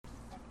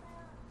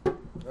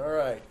All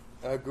right.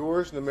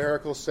 Agur's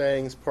Numerical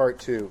Sayings Part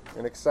 2.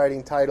 An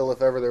exciting title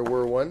if ever there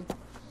were one.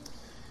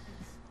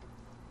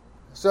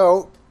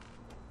 So,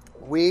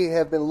 we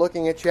have been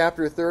looking at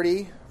chapter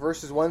 30,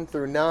 verses 1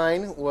 through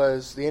 9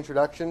 was the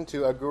introduction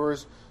to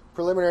Agur's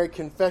preliminary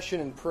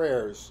confession and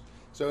prayers.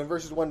 So in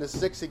verses 1 to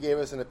 6, he gave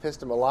us an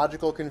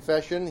epistemological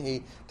confession.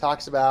 He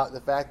talks about the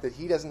fact that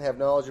he doesn't have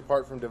knowledge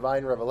apart from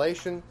divine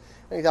revelation.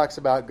 And he talks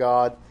about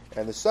God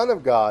and the Son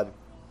of God.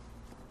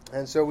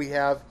 And so we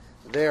have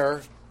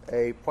there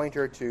a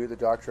pointer to the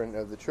doctrine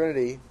of the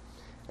Trinity.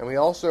 And we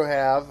also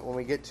have, when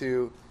we get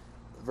to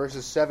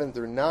verses 7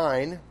 through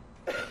 9,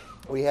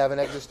 we have an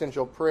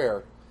existential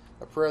prayer.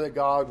 A prayer that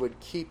God would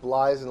keep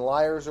lies and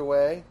liars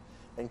away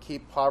and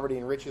keep poverty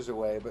and riches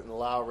away, but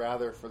allow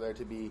rather for there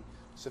to be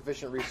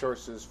sufficient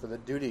resources for the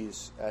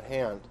duties at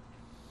hand.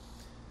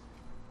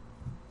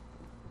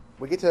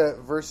 We get to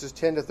verses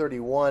 10 to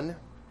 31,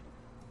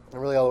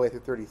 and really all the way through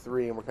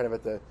 33, and we're kind of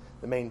at the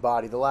main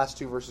body. The last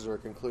two verses are a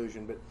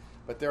conclusion,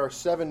 but there are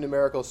 7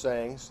 numerical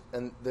sayings,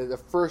 and the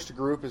first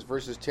group is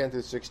verses 10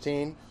 through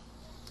 16.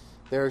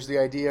 There's the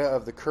idea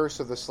of the curse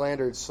of the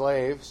slandered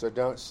slave, so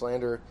don't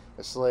slander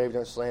a slave,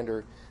 don't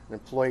slander an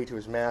employee to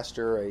his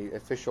master, an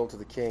official to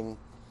the king,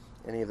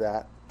 any of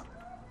that.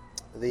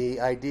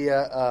 The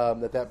idea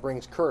that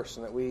brings curse,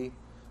 and that we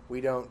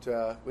don't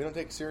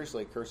take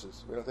seriously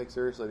curses. We don't take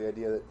seriously the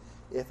idea that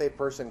if a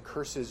person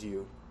curses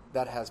you,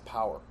 that has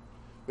power.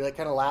 We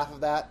kind of laugh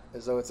at that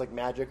as though it's like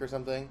magic or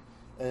something,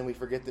 and then we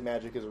forget that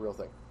magic is a real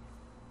thing.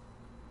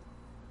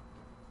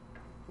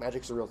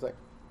 Magic's a real thing.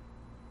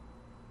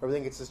 Or we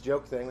think it's this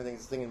joke thing. We think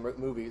it's a thing in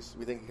movies.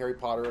 We think Harry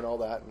Potter and all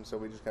that, and so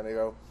we just kind of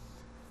go,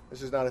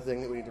 this is not a thing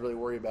that we need to really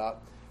worry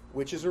about.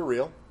 Witches are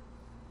real.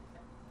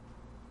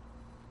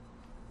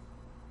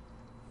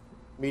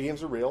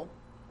 Mediums are real.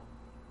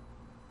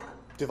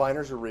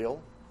 Diviners are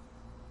real.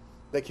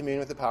 They commune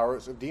with the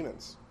powers of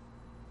demons.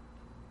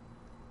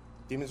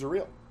 Demons are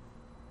real.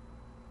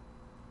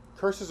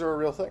 Curses are a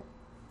real thing.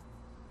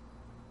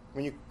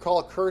 When you call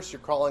a curse,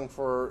 you're calling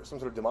for some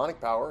sort of demonic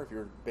power if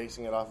you're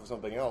basing it off of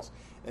something else.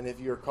 And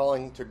if you're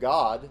calling to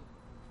God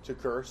to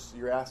curse,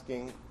 you're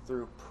asking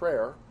through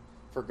prayer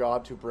for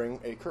God to bring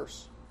a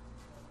curse.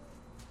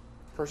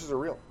 Curses are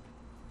real.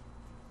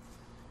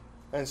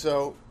 And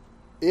so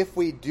if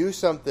we do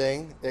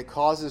something that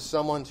causes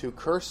someone to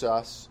curse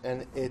us,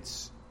 and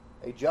it's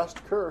a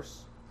just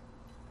curse,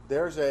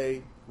 there's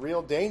a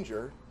real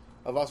danger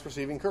of us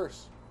receiving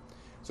curse.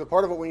 So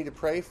part of what we need to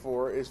pray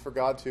for is for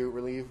God to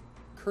relieve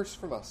curse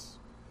from us.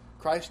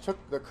 Christ took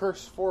the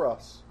curse for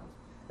us.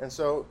 And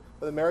so,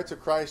 by the merits of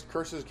Christ,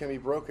 curses can be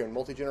broken.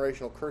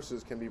 Multi-generational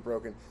curses can be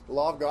broken. The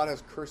law of God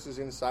has curses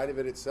inside of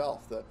it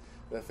itself. The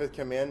fifth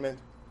commandment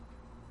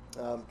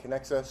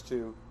connects us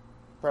to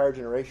prior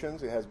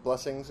generations. It has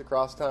blessings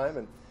across time.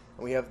 And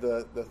we have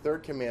the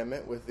third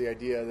commandment with the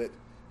idea that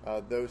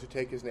those who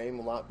take his name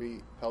will not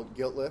be held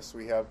guiltless.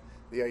 We have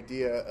the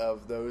idea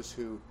of those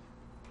who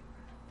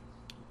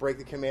break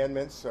the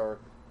commandments are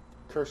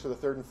cursed to the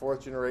third and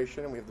fourth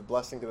generation, and we have the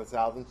blessing to the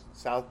thousandth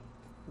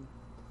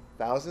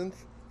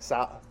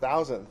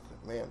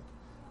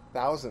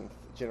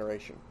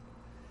generation.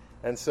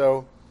 And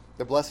so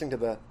the blessing to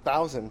the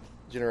 1,000th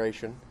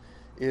generation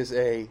is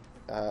a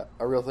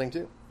real thing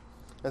too.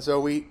 And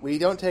so we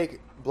don't take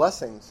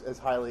blessings as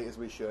highly as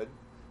we should,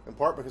 in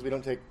part because we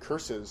don't take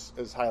curses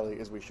as highly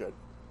as we should.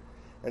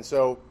 And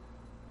so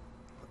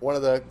one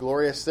of the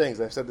glorious things,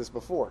 I've said this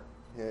before,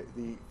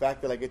 the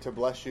fact that I get to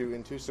bless you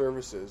in 2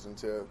 services and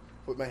to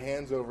put my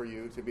hands over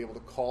you to be able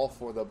to call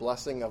for the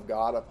blessing of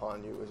God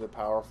upon you is a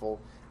powerful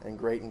and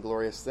great and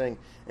glorious thing.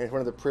 And it's one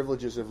of the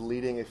privileges of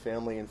leading a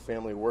family in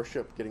family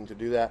worship, getting to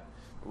do that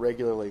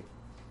regularly.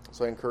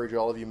 So I encourage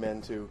all of you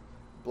men to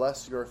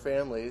bless your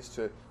families,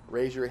 to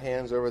raise your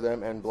hands over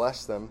them and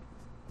bless them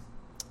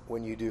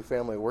when you do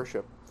family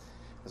worship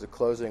as a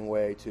closing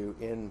way to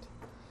end.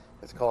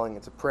 It's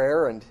a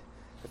prayer and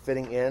a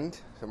fitting end,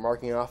 so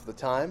marking off the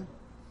time.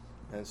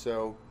 And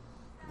so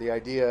the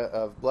idea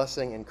of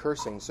blessing and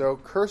cursing. So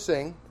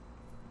cursing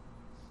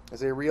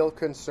is a real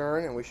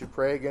concern, and we should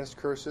pray against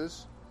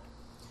curses.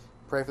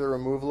 Pray for the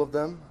removal of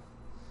them.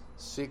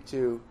 Seek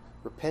to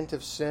repent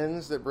of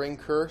sins that bring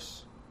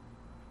curse.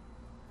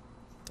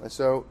 And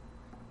so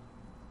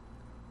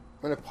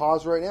I'm going to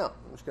pause right now.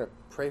 I'm just going to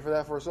pray for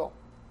that for us all.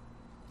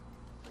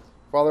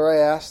 Father, I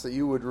ask that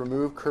you would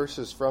remove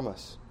curses from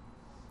us.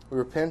 We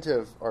repent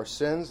of our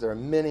sins. There are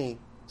many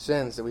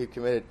sins that we've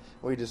committed,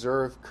 and we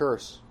deserve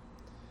curse.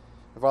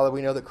 And Father,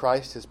 we know that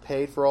Christ has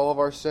paid for all of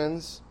our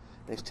sins,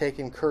 and he's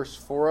taken curse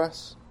for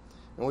us.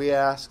 And we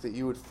ask that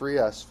you would free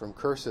us from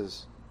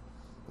curses,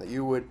 that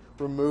you would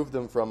remove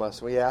them from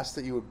us. We ask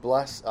that you would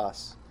bless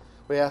us.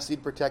 We ask that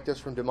you'd protect us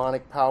from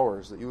demonic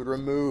powers, that you would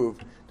remove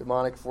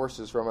demonic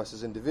forces from us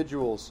as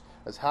individuals,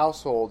 as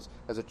households,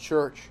 as a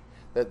church,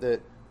 that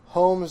the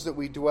homes that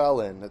we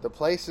dwell in, that the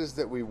places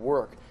that we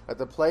work, at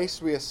the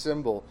place we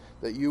assemble,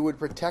 that you would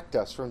protect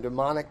us from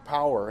demonic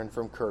power and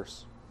from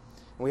curse.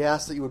 And we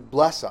ask that you would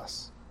bless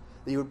us,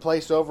 that you would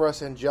place over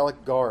us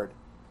angelic guard,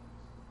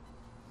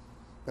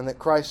 and that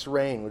Christ's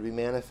reign would be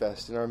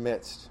manifest in our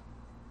midst,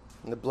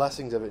 and the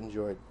blessings of it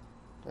enjoyed.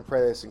 I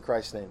pray this in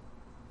Christ's name.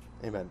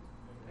 Amen.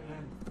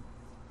 Amen.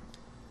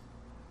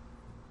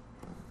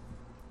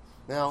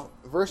 Now,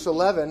 verse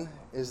 11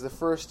 is the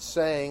first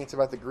saying. It's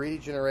about the greedy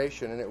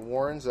generation, and it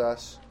warns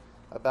us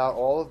about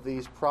all of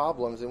these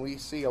problems, and we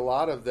see a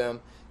lot of them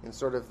in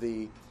sort of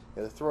the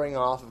throwing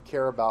off of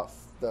care about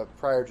the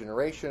prior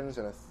generations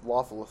and a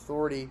lawful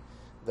authority,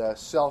 the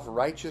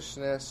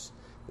self-righteousness,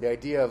 the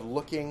idea of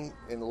looking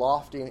in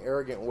lofty and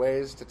arrogant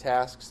ways to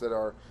tasks that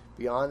are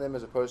beyond them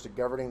as opposed to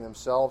governing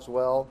themselves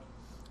well,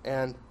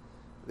 and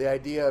the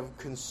idea of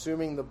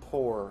consuming the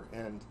poor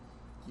and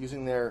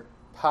using their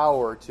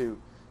power to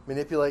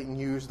manipulate and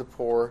use the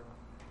poor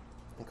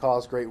and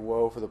cause great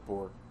woe for the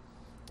poor.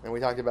 And we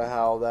talked about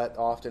how that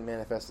often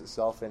manifests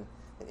itself in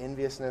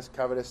enviousness,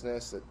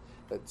 covetousness,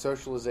 that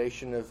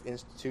socialization of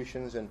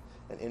institutions and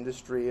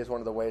industry is one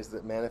of the ways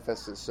that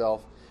manifests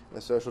itself in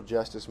the social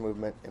justice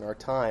movement in our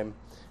time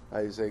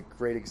is a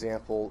great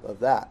example of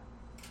that.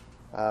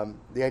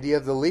 The idea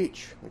of the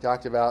leech. We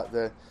talked about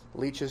the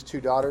leech's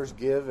two daughters,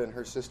 Give and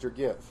her sister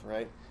Give,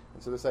 right?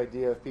 And so this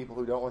idea of people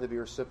who don't want to be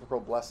reciprocal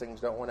blessings,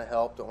 don't want to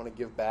help, don't want to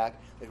give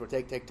back, they will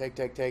take,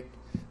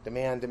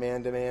 demand,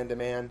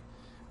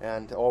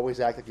 and always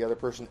act like the other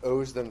person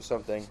owes them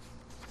something.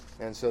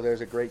 And so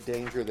there's a great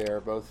danger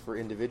there, both for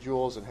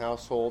individuals and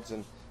households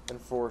and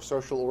for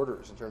social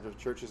orders in terms of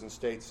churches and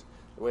states,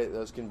 the way that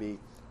those can be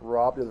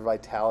robbed of their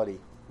vitality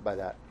by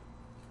that.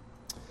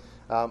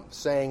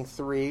 Saying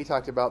 3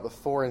 talked about the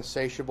 4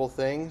 insatiable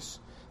things: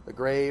 the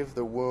grave,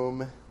 the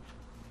womb,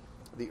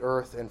 the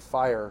earth, and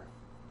fire.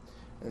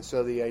 And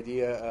so the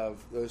idea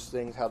of those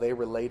things, how they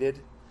related.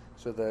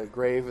 So the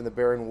grave and the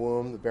barren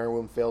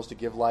womb fails to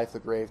give life, the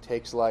grave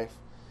takes life.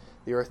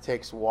 The earth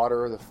takes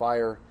water, the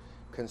fire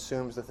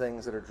consumes the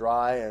things that are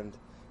dry and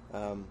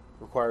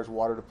requires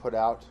water to put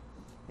out.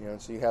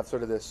 And so you have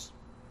sort of this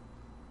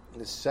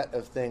set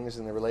of things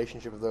in the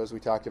relationship of those we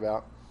talked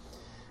about.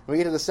 When we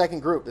get to the second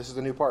group, this is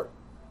the new part.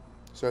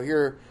 So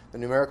here, the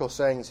numerical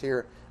sayings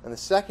here. And the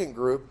second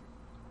group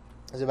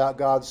is about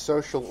God's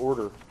social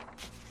order.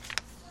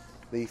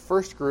 The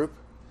first group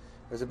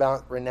is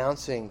about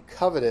renouncing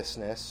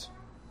covetousness,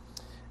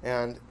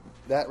 and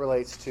that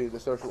relates to the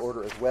social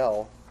order as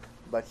well.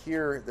 But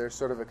here, there's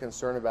sort of a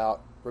concern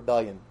about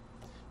rebellion.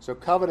 So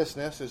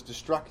covetousness is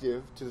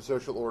destructive to the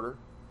social order.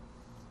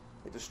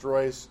 It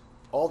destroys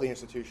all the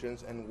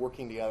institutions and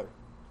working together.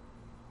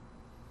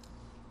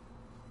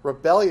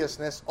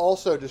 Rebelliousness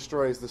also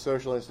destroys the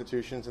social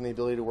institutions and the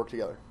ability to work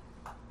together.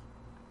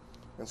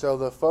 And so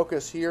the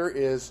focus here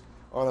is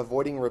on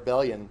avoiding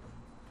rebellion.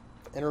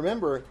 And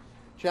remember,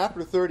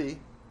 chapter 30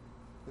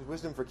 is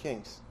wisdom for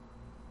kings.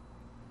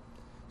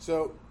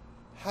 So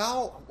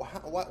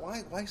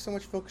why so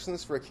much focus on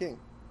this for a king?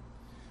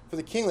 For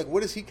the king,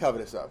 what is he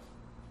covetous of?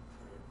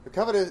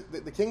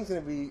 The king's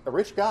going to be a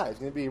rich guy. He's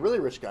going to be a really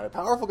rich guy, a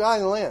powerful guy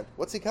in the land.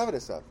 What's he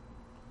covetous of?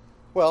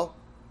 Well,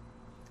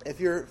 if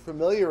you're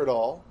familiar at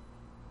all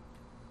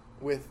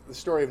with the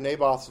story of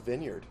Naboth's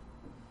vineyard,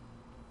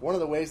 one of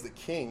the ways that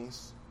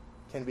kings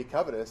can be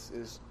covetous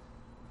is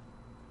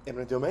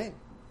eminent domain.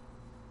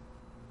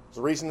 There's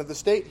a reason of the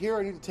state here,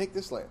 I need to take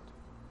this land.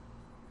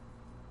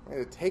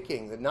 The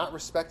taking, the not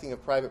respecting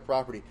of private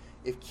property.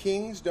 If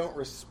kings don't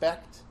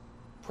respect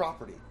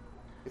property,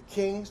 if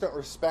kings don't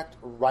respect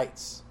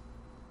rights,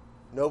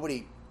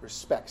 nobody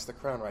respects the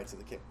crown rights of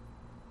the king.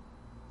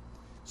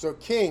 So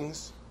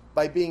kings,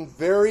 by being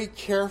very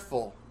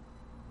careful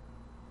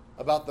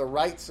about the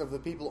rights of the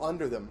people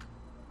under them,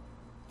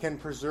 can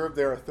preserve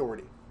their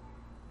authority.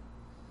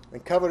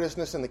 And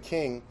covetousness in the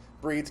king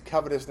breeds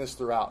covetousness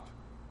throughout.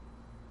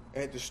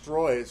 And it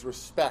destroys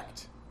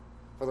respect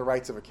for the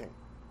rights of a king.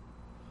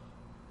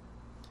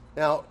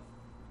 Now,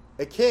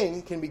 a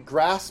king can be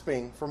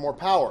grasping for more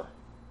power,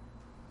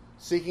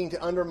 seeking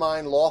to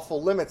undermine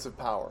lawful limits of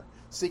power,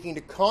 seeking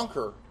to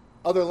conquer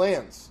other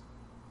lands.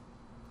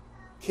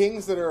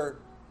 Kings that are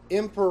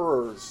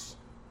emperors,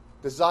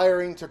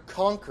 desiring to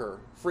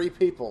conquer free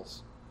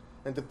peoples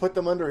and to put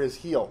them under his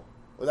heel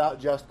without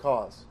just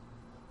cause,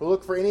 will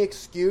look for any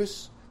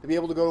excuse to be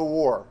able to go to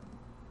war.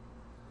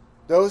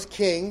 Those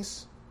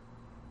kings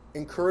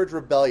encourage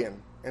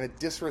rebellion and a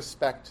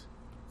disrespect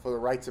for the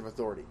rights of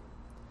authority.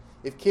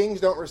 If kings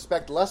don't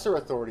respect lesser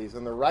authorities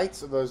and the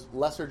rights of those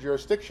lesser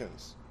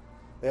jurisdictions,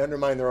 they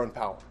undermine their own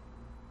power.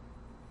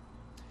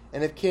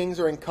 And if kings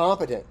are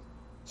incompetent,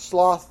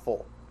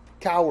 slothful,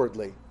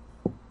 cowardly,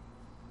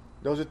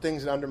 those are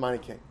things that undermine a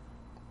king.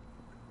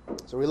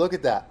 So we look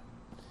at that.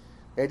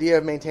 The idea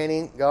of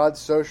maintaining God's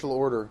social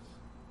order.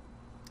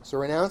 So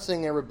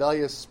renouncing a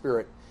rebellious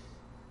spirit.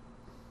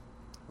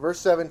 Verse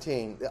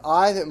 17, the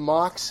eye that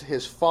mocks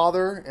his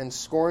father and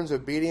scorns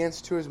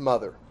obedience to his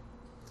mother.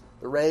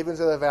 The ravens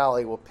of the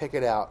valley will pick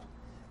it out,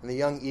 and the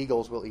young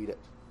eagles will eat it.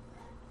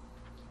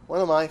 One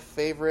of my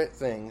favorite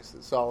things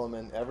that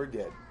Solomon ever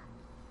did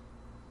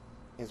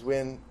is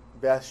when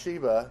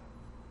Bathsheba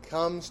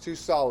comes to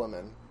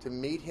Solomon to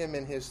meet him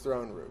in his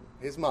throne room,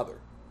 his mother.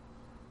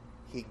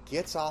 He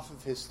gets off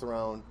of his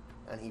throne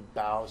and he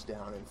bows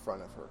down in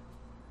front of her.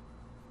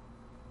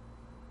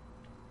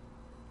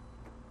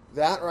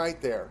 That right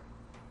there,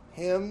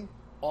 him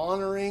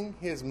honoring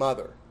his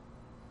mother,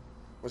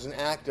 was an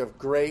act of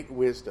great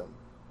wisdom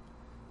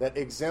that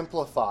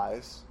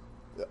exemplifies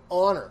the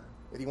honor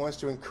that he wants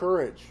to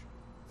encourage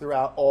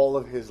throughout all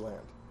of his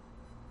land.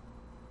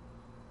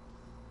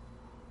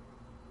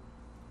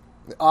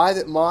 The eye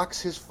that mocks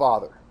his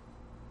father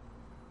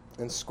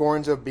and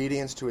scorns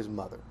obedience to his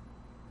mother.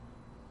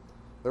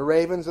 The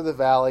ravens of the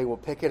valley will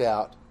pick it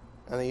out,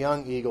 and the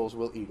young eagles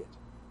will eat it.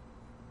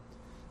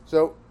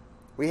 So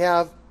we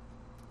have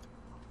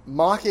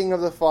mocking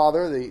of the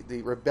father,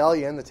 the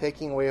rebellion, the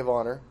taking away of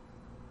honor.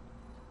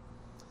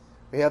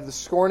 We have the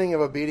scorning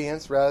of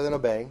obedience rather than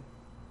obeying.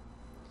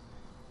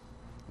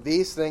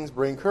 These things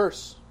bring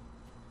curse.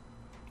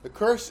 The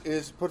curse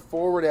is put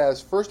forward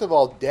as, first of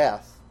all,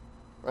 death,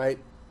 right?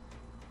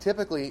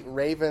 Typically,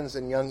 ravens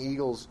and young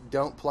eagles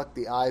don't pluck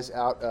the eyes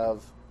out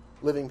of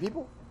living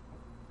people.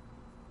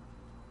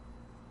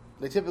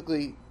 They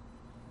typically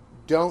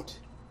don't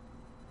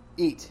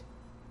eat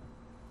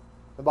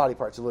the body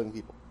parts of living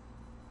people.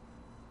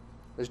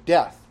 There's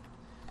death,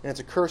 and it's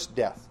a cursed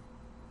death.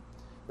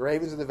 The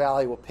ravens of the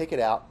valley will pick it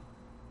out.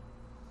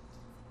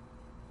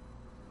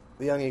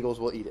 The young eagles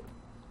will eat it.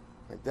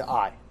 Right? The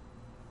eye.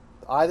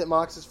 The eye that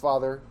mocks his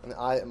father, and the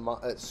eye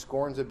that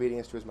scorns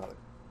obedience to his mother.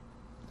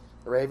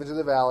 The ravens of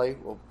the valley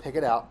will pick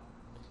it out,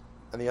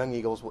 and the young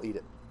eagles will eat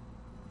it.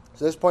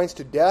 So this points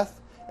to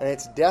death, and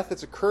it's death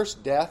that's a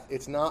cursed death.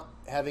 It's not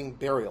having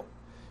burial.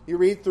 You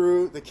read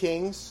through the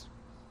kings,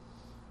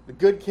 the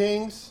good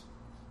kings,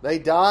 they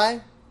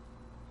die,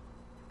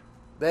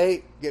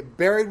 they get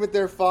buried with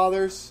their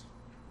fathers.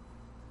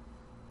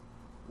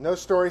 No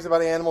stories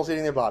about animals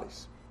eating their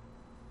bodies.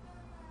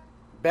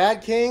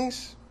 Bad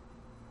kings,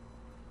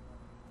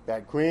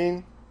 bad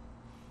queen,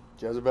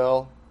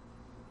 Jezebel.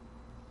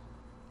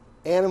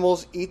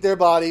 Animals eat their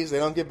bodies. They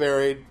don't get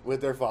buried with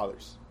their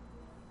fathers.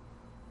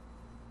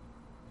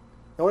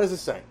 Now, what is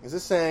this saying? Is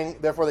this saying,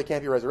 therefore, they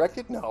can't be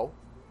resurrected? No.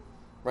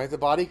 Right? The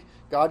body,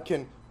 God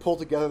can pull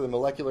together the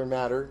molecular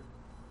matter,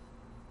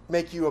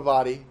 make you a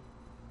body.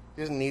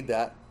 He doesn't need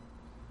that.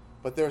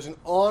 But there's an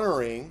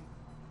honoring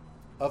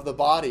of the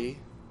body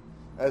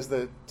as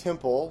the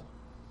temple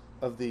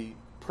of the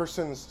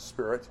person's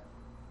spirit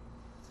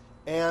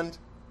and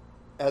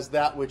as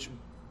that which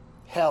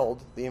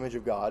held the image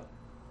of God,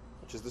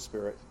 which is the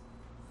spirit,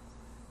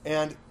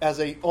 and as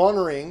a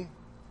honoring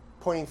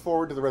pointing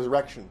forward to the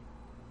resurrection,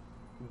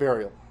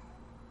 burial.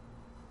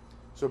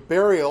 So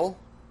burial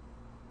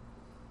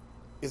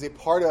is a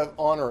part of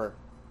honor,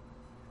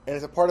 and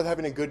it's a part of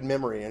having a good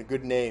memory and a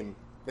good name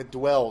that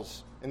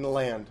dwells in the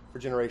land for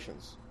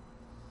generations.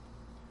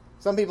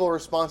 Some people's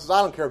response is,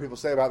 I don't care what people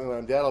say about me when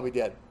I'm dead, I'll be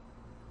dead.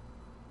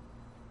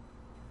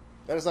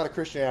 That is not a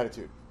Christian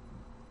attitude.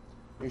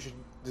 You should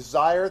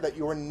desire that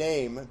your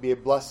name be a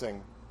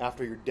blessing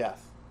after your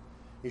death.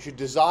 You should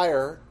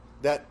desire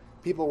that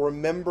people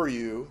remember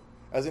you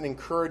as an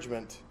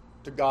encouragement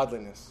to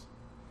godliness.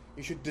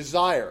 You should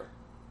desire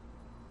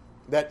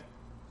that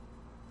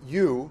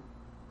you,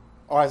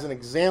 or as an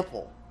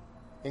example,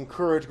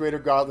 encourage greater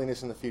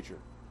godliness in the future.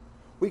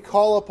 We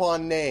call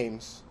upon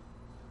names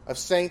of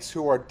saints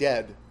who are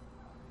dead,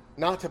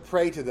 not to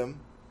pray to them,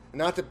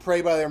 not to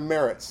pray by their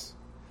merits,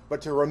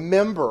 but to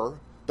remember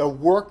the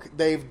work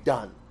they've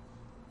done.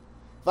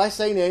 If I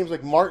say names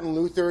like Martin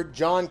Luther,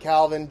 John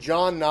Calvin,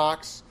 John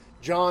Knox,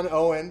 John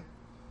Owen,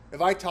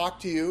 if I talk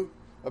to you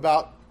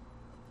about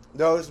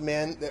those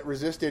men that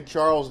resisted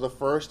Charles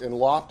I and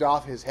lopped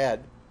off his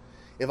head,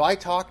 if I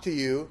talk to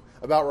you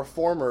about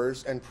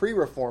reformers and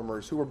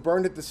pre-reformers who were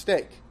burned at the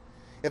stake,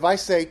 if I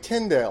say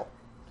Tyndale,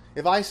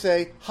 if I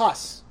say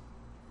Huss,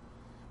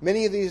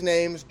 many of these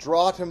names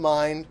draw to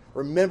mind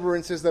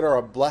remembrances that are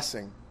a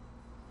blessing.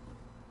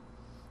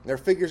 There are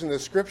figures in the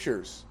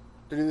Scriptures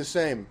to do the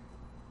same.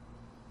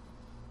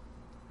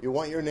 You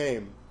want your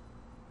name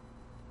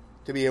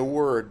to be a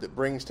word that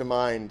brings to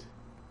mind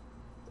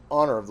the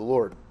honor of the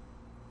Lord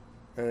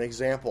and an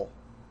example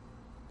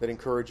that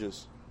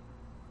encourages.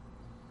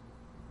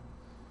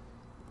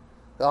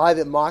 The eye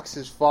that mocks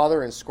his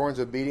father and scorns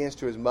obedience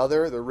to his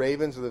mother, the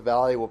ravens of the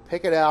valley will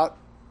pick it out,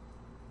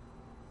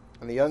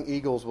 and the young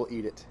eagles will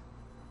eat it.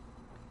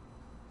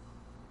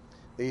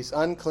 These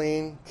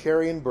unclean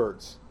carrion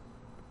birds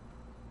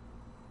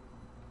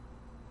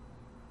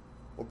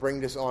will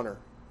bring dishonor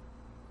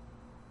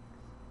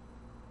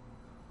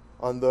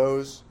on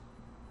those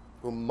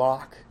who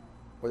mock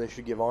where they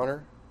should give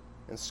honor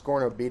and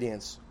scorn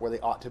obedience where they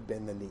ought to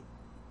bend the knee.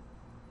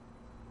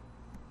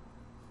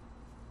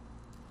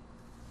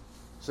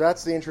 So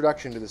that's the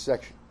introduction to this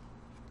section.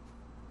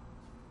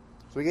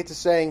 So we get to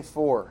saying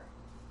 4.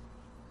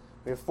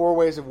 We have 4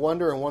 ways of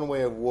wonder and 1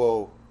 way of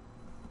woe.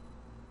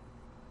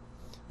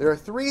 There are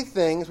 3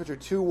 things which are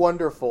too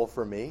wonderful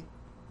for me.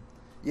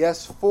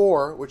 Yes,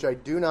 4 which I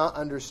do not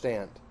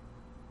understand.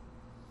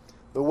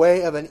 The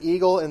way of an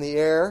eagle in the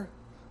air,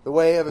 the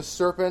way of a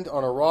serpent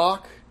on a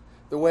rock,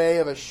 the way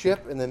of a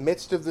ship in the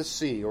midst of the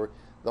sea, or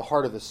the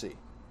heart of the sea.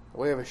 The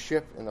way of a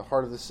ship in the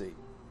heart of the sea.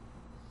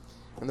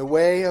 and the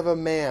way of a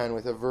man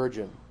with a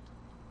virgin.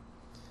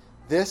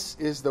 This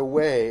is the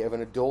way of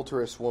an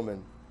adulterous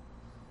woman.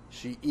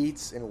 She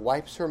eats and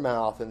wipes her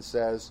mouth and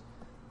says,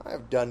 I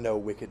have done no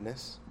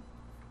wickedness.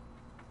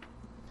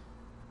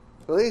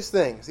 So these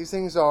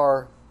things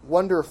are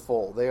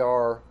wonderful. They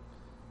are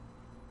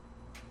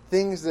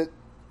things that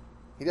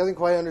he doesn't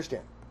quite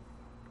understand.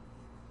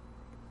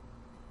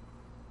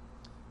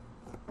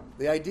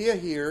 The idea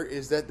here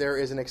is that there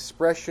is an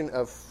expression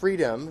of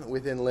freedom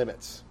within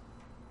limits.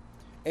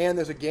 And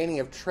there's a gaining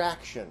of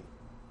traction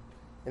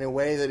in a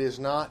way that is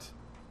not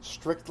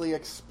strictly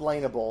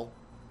explainable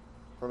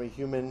from a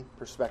human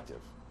perspective.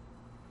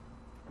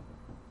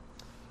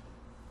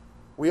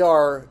 We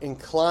are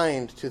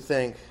inclined to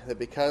think that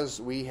because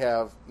we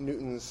have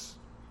Newton's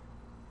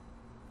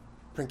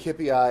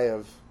principia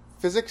of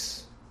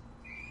physics,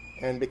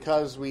 and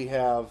because we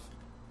have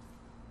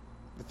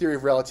the theory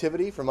of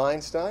relativity from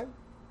Einstein,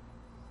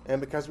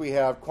 and because we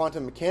have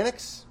quantum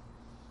mechanics,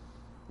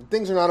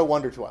 things are not a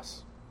wonder to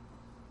us.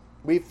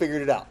 We've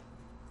figured it out.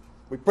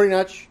 We pretty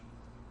much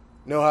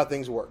know how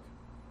things work.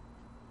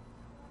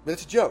 But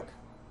it's a joke.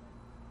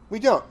 We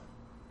don't.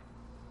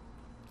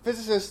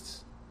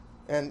 Physicists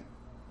and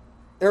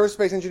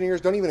aerospace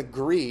engineers don't even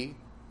agree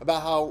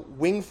about how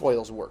wing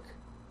foils work.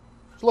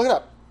 So look it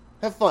up.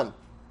 Have fun.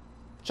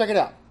 Check it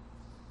out.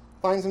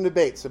 Find some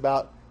debates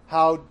about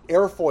how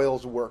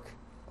airfoils work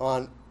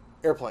on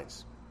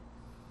airplanes.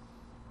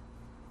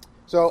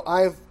 So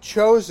I've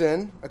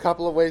chosen a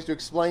couple of ways to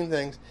explain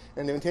things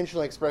and to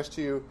intentionally express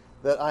to you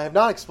that I have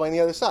not explained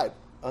the other side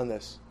on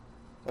this.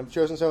 I've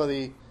chosen some of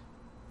the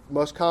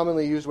most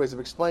commonly used ways of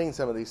explaining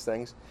some of these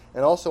things,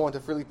 and also want to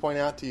freely point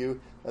out to you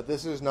that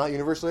this is not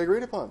universally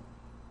agreed upon.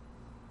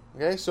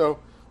 Okay, so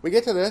we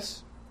get to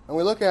this, and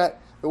we look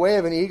at the way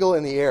of an eagle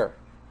in the air.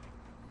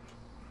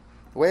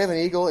 The way of an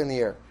eagle in the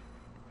air.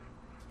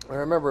 And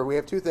remember, we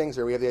have two things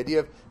here. We have the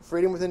idea of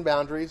freedom within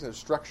boundaries and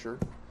structure,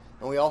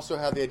 and we also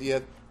have the idea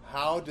of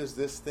how does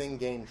this thing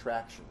gain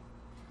traction?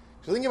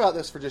 So think about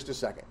this for just a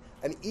second.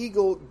 An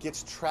eagle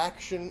gets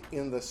traction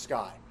in the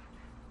sky.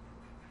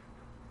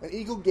 An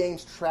eagle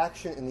gains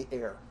traction in the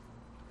air.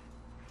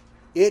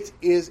 It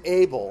is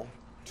able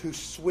to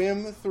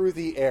swim through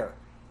the air.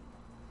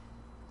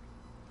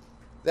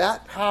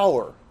 That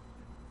power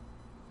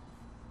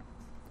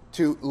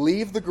to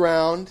leave the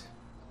ground,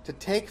 to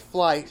take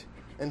flight,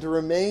 and to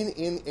remain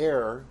in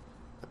air,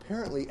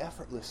 apparently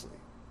effortlessly,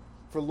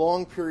 for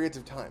long periods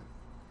of time.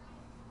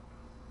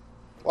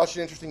 Watched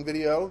an interesting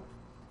video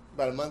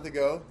about a month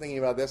ago, thinking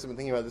about this. I've been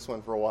thinking about this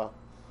one for a while.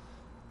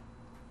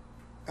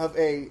 Of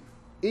a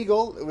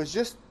eagle that was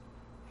just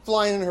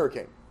flying in a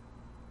hurricane.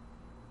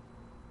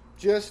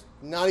 Just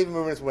not even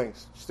moving its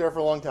wings. Just there for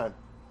a long time.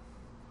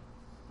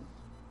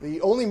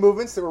 The only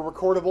movements that were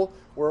recordable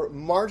were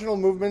marginal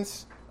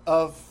movements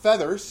of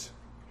feathers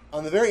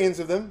on the very ends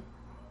of them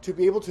to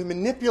be able to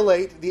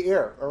manipulate the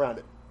air around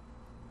it.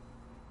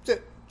 That's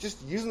it.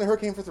 Just using the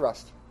hurricane for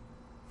thrust.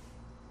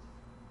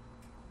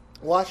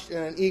 Watched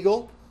an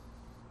eagle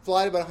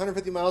fly at about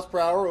 150 miles per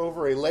hour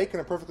over a lake on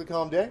a perfectly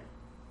calm day.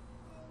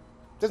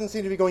 Doesn't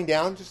seem to be going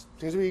down, just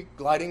seems to be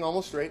gliding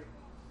almost straight.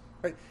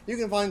 Right? You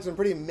can find some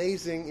pretty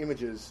amazing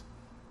images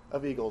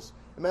of eagles.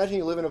 Imagine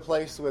you live in a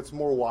place that's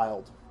more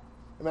wild.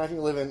 Imagine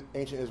you live in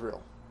ancient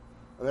Israel.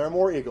 And there are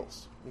more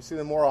eagles. You see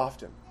them more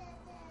often.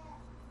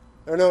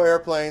 There are no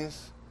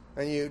airplanes,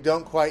 and you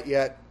don't quite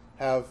yet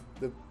have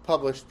the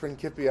published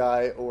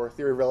principia or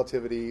theory of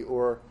relativity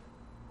or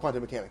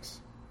quantum mechanics.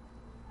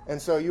 And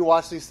so you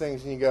watch these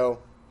things and you go,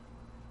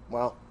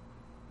 wow.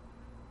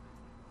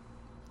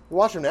 You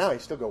watch them now, you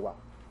still go, wow.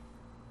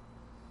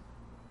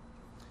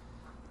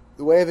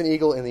 The way of an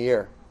eagle in the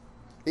air.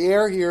 The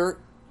air here,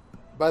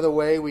 by the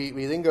way, we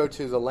then go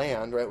to the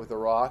land, right, with the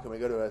rock, and we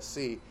go to a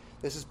sea.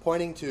 This is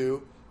pointing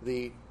to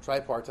the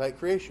tripartite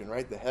creation,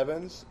 right? The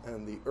heavens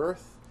and the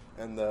earth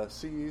and the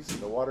seas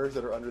and the waters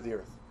that are under the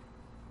earth.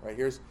 Right,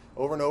 here's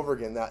over and over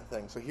again that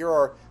thing. So here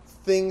are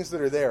things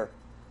that are there.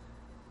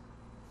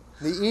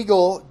 The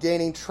eagle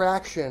gaining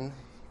traction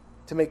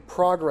to make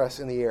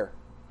progress in the air.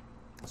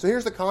 So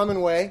here's the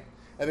common way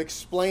of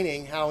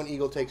explaining how an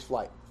eagle takes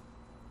flight.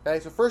 Okay,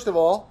 so first of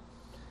all,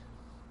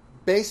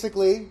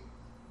 basically,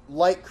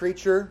 light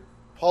creature,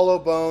 hollow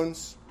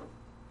bones,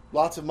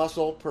 lots of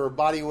muscle per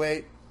body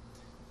weight,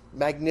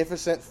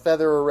 magnificent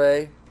feather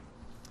array,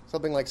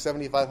 something like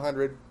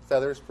 7,500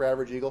 feathers per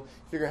average eagle.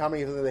 Figure how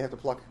many of them they have to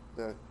pluck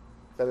the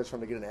feathers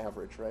from to get an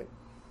average, right?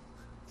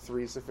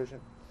 3 is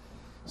sufficient.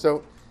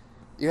 So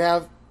you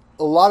have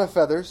a lot of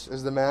feathers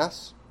as the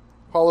mass,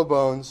 hollow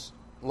bones,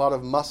 a lot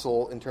of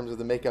muscle in terms of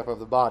the makeup of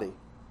the body.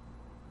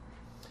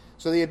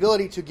 So the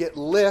ability to get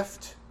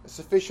lift, a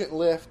sufficient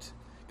lift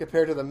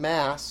compared to the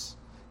mass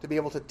to be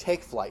able to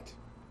take flight.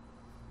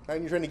 Right?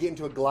 And you're trying to get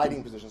into a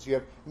gliding position. So you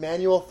have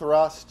manual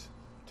thrust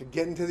to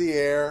get into the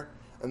air,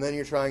 and then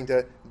you're trying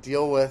to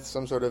deal with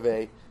some sort of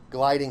a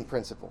gliding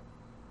principle.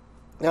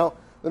 Now,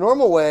 the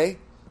normal way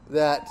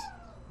that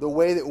the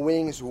way that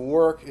wings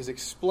work is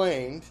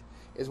explained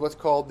is what's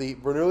called the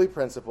Bernoulli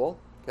principle.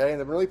 Okay,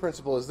 and the Bernoulli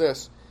principle is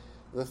this: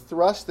 the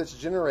thrust that's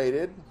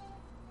generated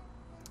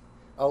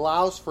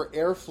allows for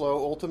airflow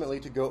ultimately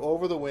to go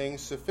over the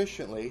wings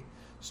sufficiently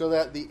so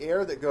that the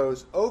air that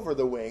goes over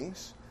the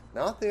wings,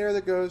 not the air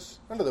that goes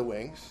under the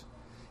wings,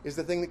 is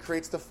the thing that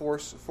creates the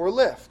force for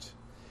lift.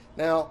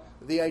 Now,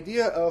 the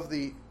idea of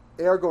the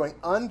air going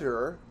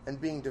under and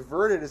being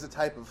diverted as a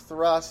type of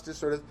thrust is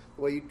sort of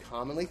the way you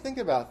commonly think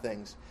about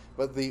things.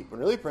 But the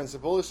Bernoulli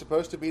principle is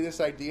supposed to be this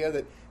idea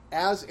that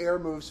as air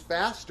moves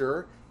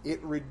faster,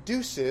 it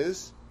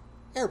reduces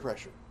air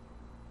pressure.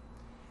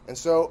 And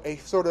so a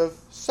sort of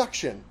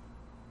suction,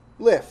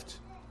 lift,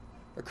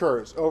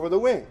 occurs over the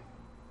wing.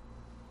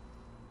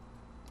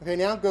 Okay,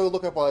 now go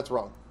look up why that's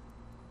wrong.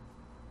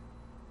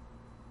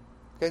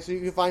 Okay, so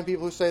you can find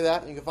people who say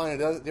that, and you can find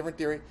a different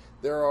theory.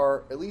 There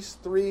are at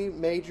least 3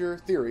 major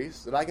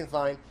theories that I can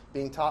find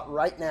being taught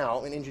right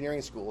now in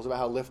engineering schools about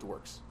how lift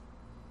works.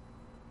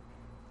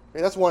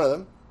 Okay, that's one of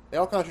them. They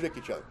all contradict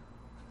each other.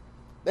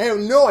 They have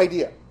no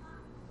idea.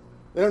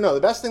 They don't know.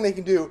 The best thing they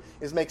can do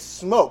is make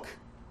smoke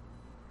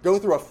go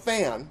through a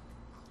fan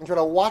and try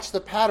to watch the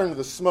pattern of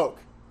the smoke.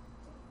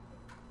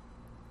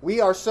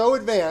 We are so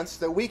advanced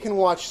that we can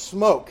watch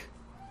smoke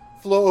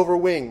flow over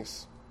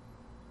wings.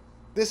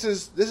 This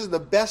is the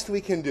best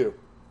we can do.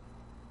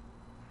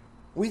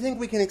 We think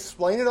we can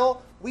explain it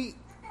all? We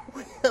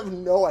have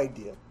no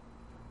idea.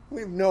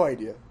 We have no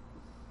idea.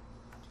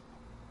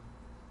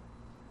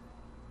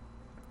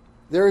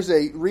 There is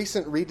a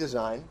recent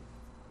redesign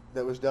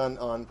that was done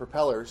on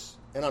propellers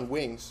and on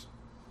wings.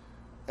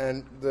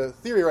 And the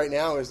theory right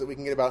now is that we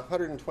can get about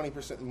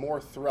 120% more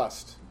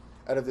thrust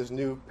out of this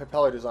new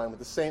propeller design with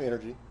the same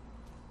energy.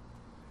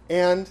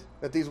 And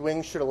that these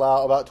wings should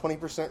allow about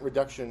 20%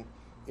 reduction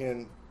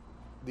in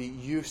the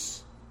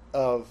use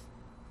of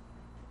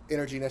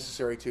energy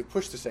necessary to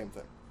push the same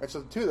thing. Right,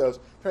 so the two of those,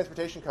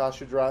 transportation costs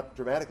should drop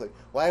dramatically.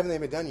 Why haven't they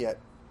been done yet?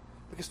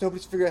 Because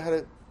nobody's figured out how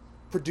to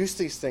produce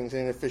these things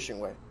in an efficient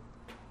way.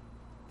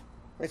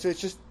 Right, so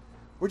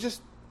we're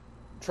just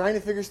trying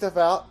to figure stuff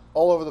out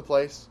all over the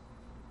place,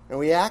 and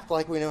we act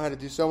like we know how to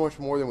do so much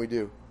more than we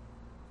do.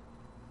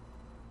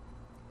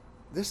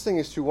 This thing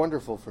is too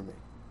wonderful for me,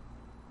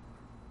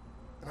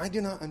 and I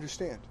do not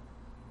understand.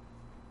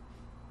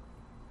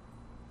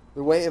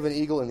 The way of an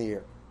eagle in the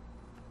air.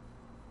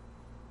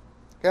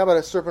 How about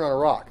a serpent on a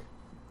rock?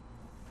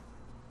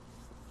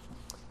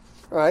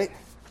 All right.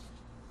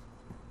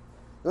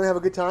 You want to have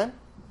a good time?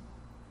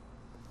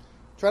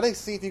 Try to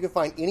see if you can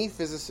find any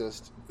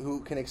physicist who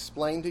can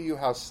explain to you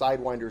how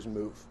sidewinders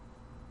move.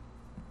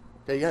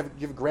 Okay, you have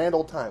a grand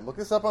old time. Look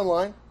this up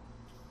online.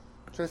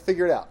 Try to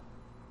figure it out.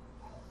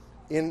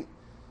 I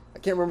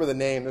can't remember the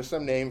name. There's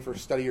some name for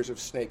studiers of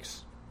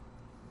snakes.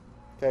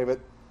 Okay, but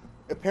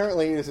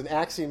apparently it is an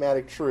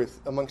axiomatic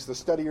truth amongst the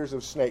studiers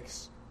of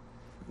snakes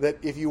that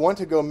if you want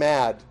to go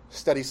mad,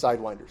 study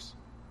sidewinders.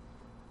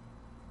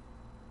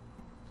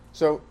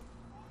 So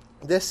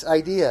this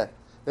idea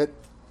that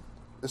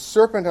the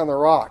serpent on the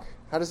rock,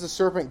 how does the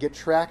serpent get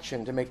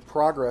traction to make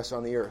progress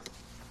on the earth?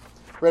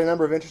 Read a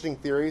number of interesting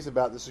theories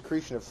about the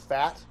secretion of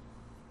fat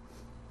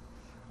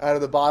out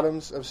of the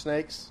bottoms of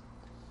snakes,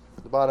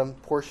 the bottom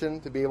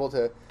portion, to be able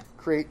to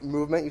create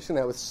movement. You've seen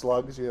that with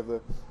slugs. You have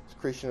the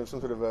secretion of some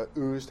sort of a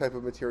ooze type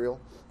of material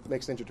that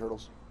makes Ninja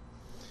Turtles.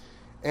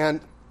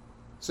 And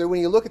so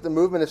when you look at the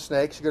movement of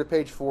snakes, you go to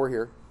page 4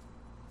 here.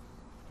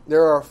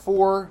 There are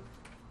 4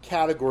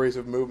 categories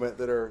of movement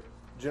that are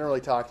generally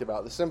talked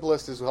about. The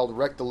simplest is called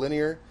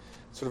rectilinear,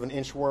 sort of an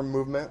inchworm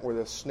movement where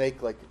the snake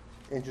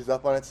inches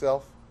up on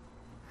itself.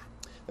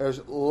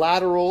 There's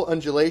lateral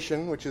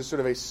undulation, which is sort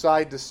of a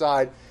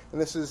side-to-side,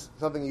 and this is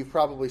something you've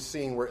probably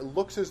seen where it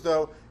looks as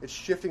though it's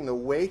shifting the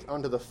weight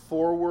onto the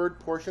forward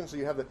portion. So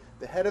you have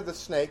the head of the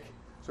snake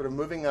sort of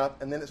moving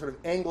up, and then it sort of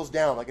angles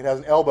down like it has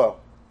an elbow,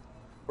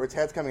 where its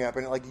head's coming up,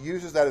 and it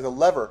uses that as a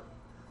lever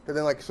to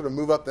then sort of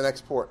move up the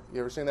next port.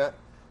 You ever seen that?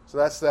 So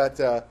that's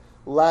that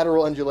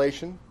lateral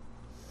undulation.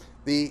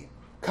 The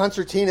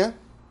concertina,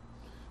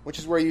 which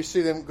is where you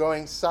see them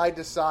going side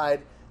to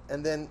side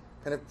and then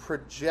kind of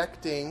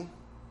projecting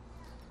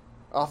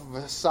off of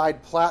a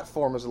side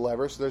platform as a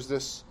lever. So there's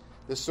this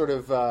sort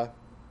of,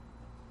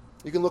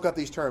 you can look up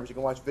these terms. You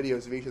can watch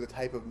videos of each of the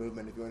type of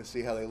movement if you want to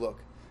see how they look.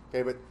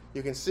 Okay, but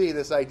you can see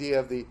this idea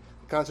of the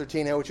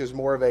concertina, which is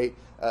more of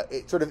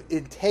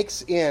it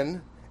takes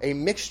in a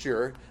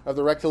mixture of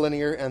the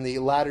rectilinear and the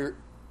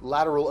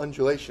lateral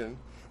undulation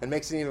and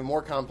makes an even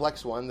more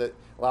complex one that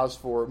allows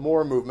for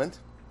more movement.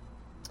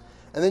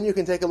 And then you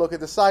can take a look at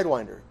the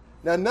sidewinder.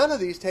 Now, none of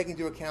these take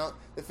into account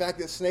the fact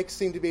that snakes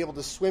seem to be able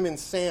to swim in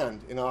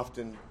sand in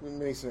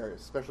many scenarios,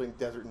 especially in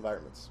desert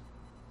environments.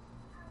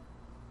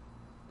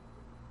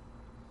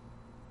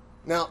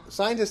 Now,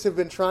 scientists have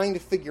been trying to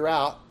figure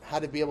out how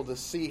to be able to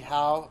see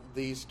how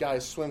these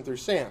guys swim through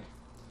sand.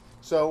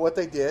 So what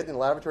they did in a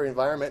laboratory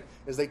environment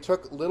is they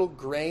took little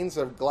grains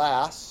of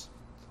glass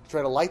to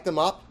try to light them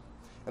up,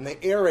 and they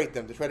aerate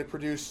them to try to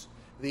produce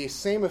the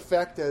same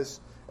effect as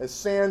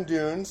sand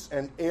dunes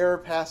and air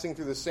passing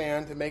through the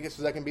sand to make it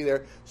so that can be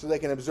there so they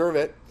can observe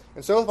it.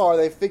 And so far,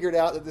 they've figured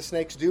out that the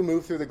snakes do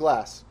move through the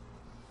glass.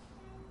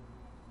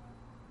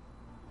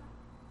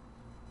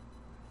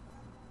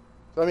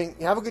 So, I mean,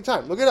 have a good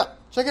time. Look it up.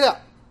 Check it out.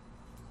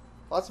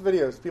 Lots of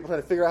videos. People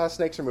trying to figure out how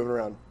snakes are moving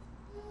around.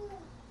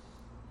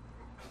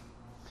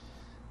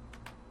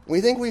 We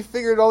think we've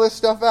figured all this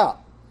stuff out.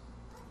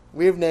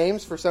 We have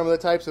names for some of the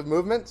types of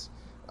movements.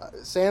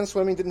 Sand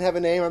swimming didn't have a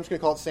name. I'm just going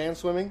to call it sand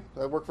swimming.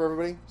 Does that work for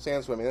everybody?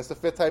 Sand swimming. That's the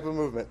fifth type of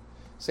movement.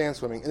 Sand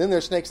swimming. And then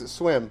there's snakes that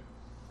swim.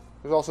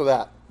 There's also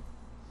that.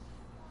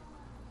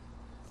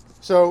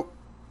 So,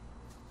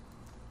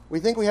 we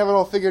think we have it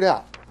all figured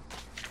out.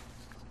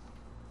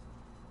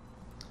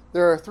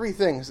 There are three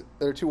things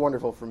that are too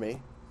wonderful for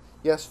me.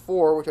 Yes,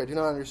 four, which I do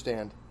not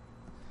understand.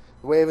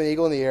 The way of an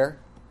eagle in the air.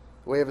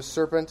 The way of a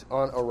serpent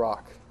on a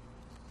rock.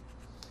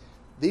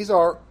 These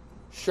are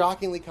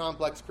shockingly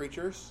complex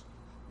creatures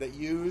that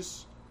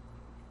use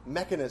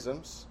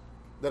mechanisms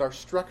that are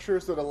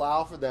structures that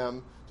allow for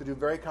them to do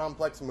very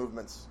complex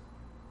movements.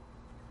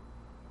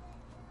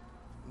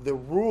 The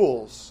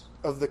rules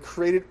of the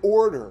created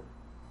order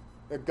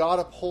that God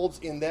upholds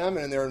in them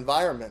and in their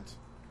environment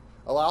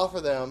allow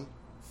for them,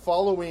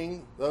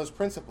 following those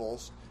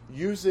principles,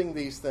 using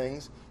these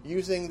things,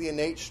 using the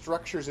innate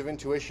structures of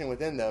intuition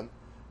within them,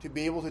 to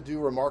be able to do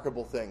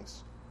remarkable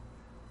things.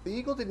 The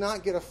eagle did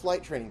not get a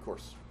flight training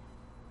course.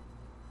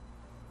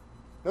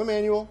 No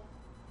manual.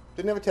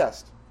 Didn't have a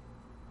test.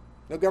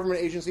 No government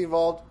agency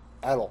involved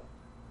at all.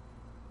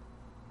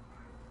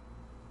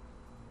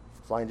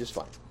 Flying just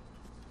fine.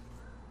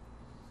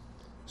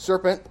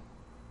 Serpent.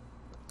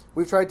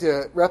 We've tried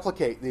to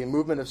replicate the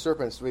movement of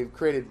serpents. We've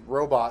created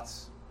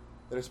robots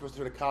that are supposed to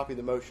sort of copy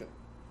the motion.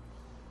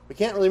 We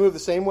can't really move the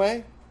same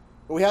way,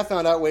 but we have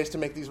found out ways to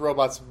make these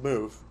robots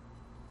move.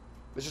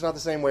 It's just not the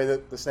same way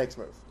that the snakes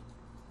move.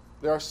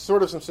 There are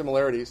sort of some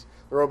similarities.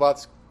 The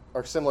robots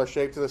are similar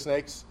shape to the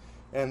snakes,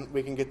 and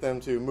we can get them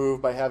to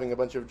move by having a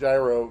bunch of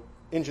gyro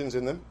engines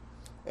in them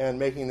and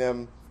making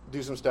them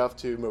do some stuff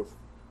to move.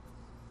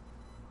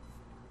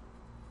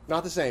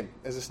 Not the same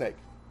as a snake.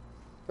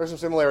 There are some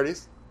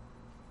similarities.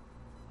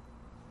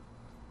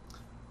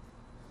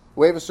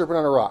 Way of a serpent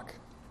on a rock.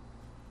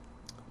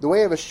 The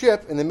way of a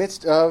ship in the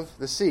midst of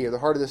the sea, or the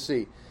heart of the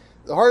sea.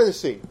 The heart of the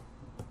sea.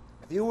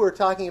 If you were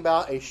talking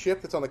about a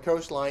ship that's on the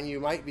coastline, you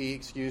might be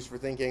excused for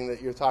thinking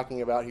that you're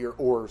talking about here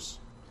oars,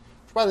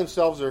 which by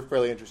themselves are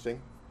fairly interesting.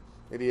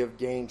 The idea of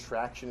gaining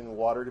traction in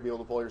water to be able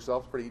to pull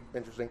yourself is pretty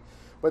interesting.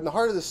 But in the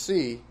heart of the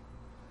sea,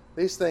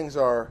 these things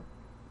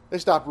they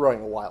stopped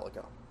rowing a while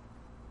ago.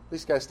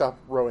 These guys stopped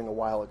rowing a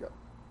while ago.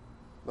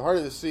 In the heart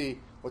of the sea,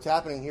 what's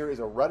happening here is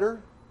a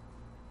rudder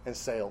and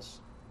sails.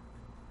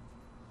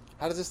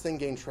 How does this thing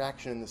gain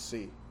traction in the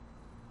sea?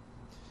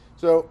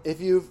 So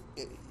if you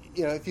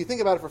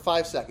think about it for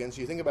 5 seconds,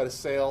 you think about a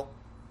sail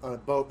on a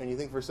boat, and you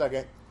think for a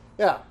second,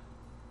 yeah,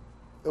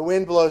 the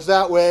wind blows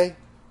that way,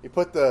 you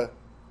put the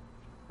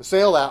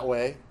sail that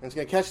way, and it's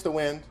going to catch the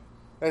wind.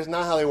 That is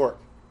not how they work.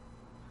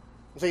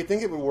 And so you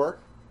think it would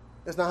work.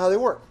 That's not how they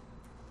work.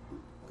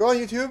 Go on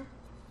YouTube,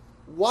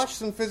 watch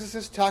some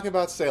physicists talk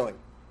about sailing.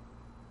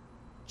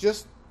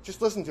 Just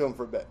listen to them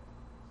for a bit.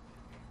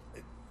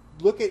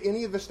 Look at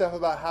any of the stuff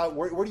about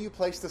where do you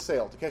place the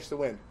sail to catch the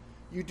wind.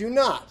 You do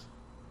not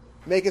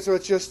make it so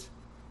it's just,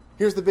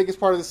 here's the biggest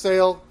part of the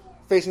sail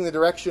facing the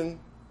direction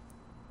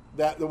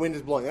that the wind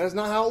is blowing. That is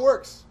not how it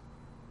works.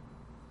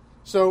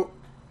 So,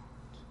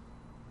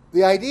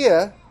 the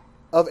idea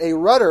of a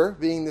rudder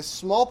being this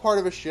small part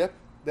of a ship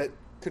that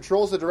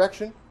controls the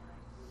direction,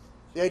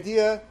 the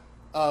idea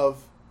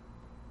of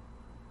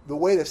the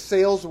way the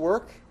sails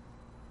work,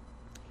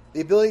 the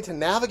ability to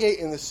navigate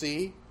in the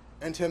sea,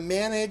 and to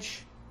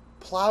manage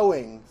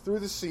plowing through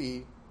the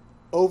sea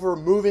over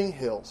moving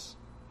hills.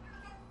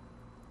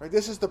 Right?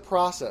 This is the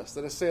process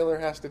that a sailor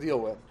has to deal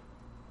with.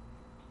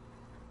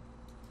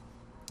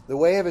 The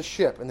way of a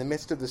ship in the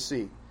midst of the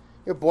sea.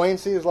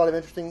 Buoyancy, there's a lot of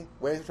interesting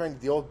ways of trying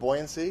to deal with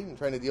buoyancy and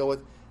trying to deal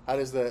with how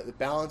does the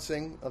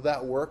balancing of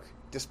that work,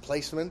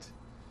 displacement.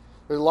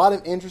 There's a lot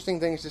of interesting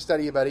things to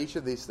study about each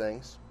of these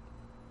things.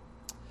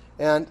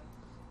 And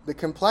the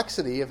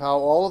complexity of how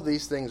all of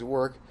these things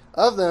work,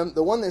 of them,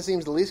 the one that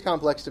seems the least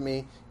complex to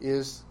me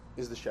is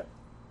the ship.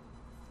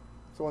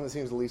 It's the one that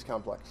seems the least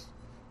complex.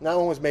 And that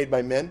one was made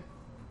by men.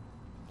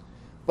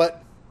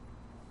 But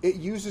it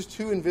uses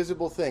two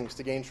invisible things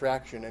to gain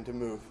traction and to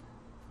move.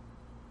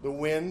 The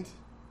wind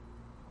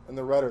and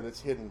the rudder that's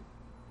hidden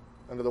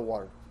under the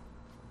water.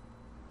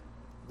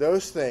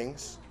 Those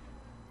things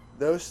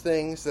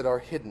that are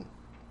hidden.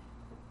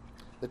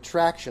 The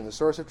traction, the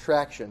source of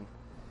traction,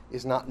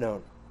 is not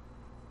known.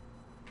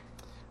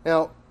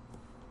 Now,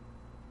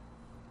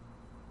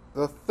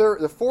 the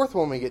fourth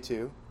one we get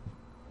to,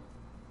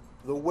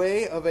 the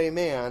way of a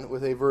man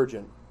with a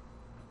virgin.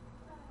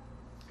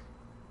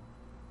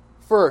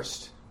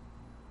 First,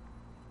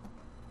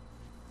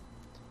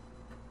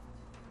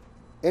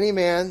 any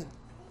man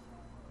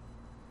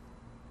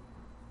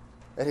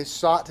that has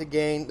sought to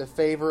gain the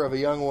favor of a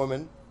young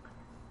woman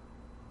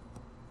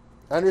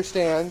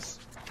understands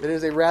that it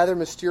is a rather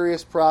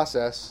mysterious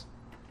process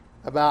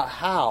about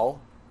how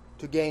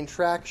to gain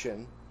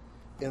traction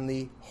in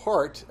the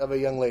heart of a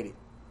young lady.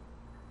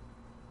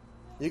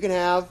 You can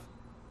have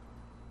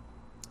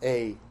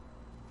a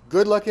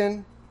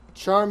good-looking,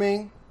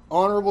 charming,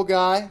 honorable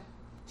guy,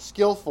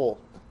 skillful,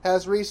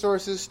 has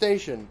resources,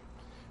 station,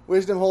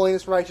 wisdom,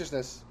 holiness,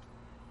 righteousness.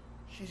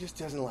 She just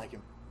doesn't like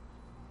him.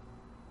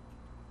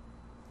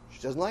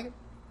 She doesn't like him.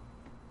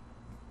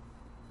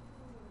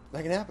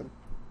 That can happen.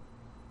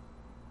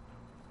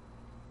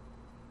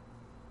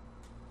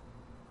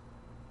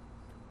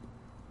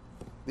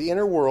 The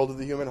inner world of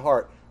the human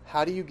heart.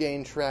 How do you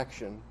gain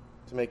traction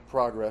to make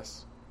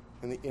progress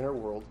in the inner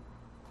world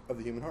of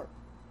the human heart?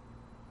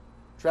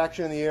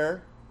 Traction in the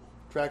air,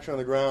 traction on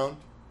the ground,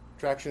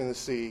 traction in the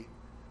sea,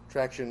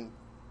 traction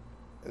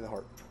in the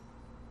heart.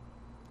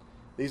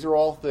 These are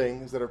all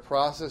things that are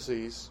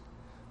processes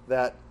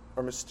that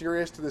are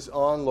mysterious to this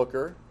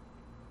onlooker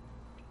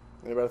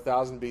in about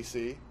 1000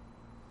 BC.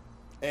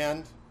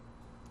 And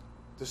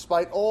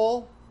despite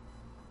all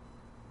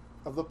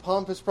of the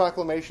pompous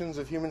proclamations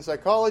of human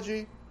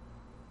psychology,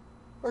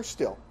 are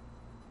still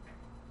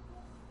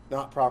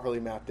not properly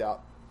mapped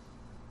out.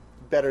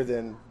 Better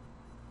than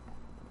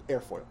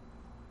airfoil.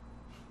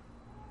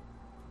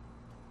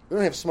 We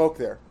don't have smoke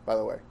there, by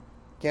the way.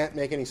 Can't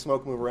make any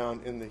smoke move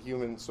around in the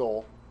human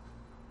soul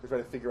to try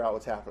to figure out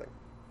what's happening.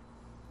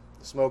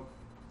 The smoke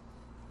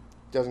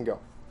doesn't go.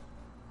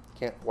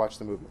 Can't watch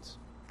the movements.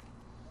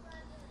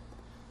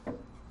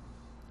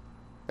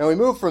 Now we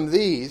move from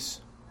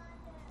these,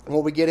 and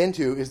what we get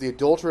into is the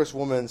adulterous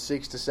woman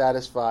seeks to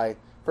satisfy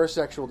her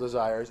sexual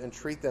desires and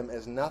treat them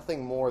as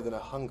nothing more than a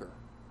hunger.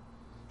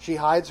 She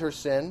hides her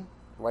sin,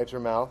 wipes her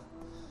mouth,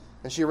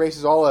 and she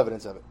erases all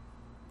evidence of it.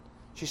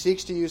 She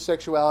seeks to use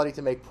sexuality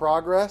to make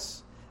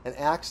progress and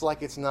acts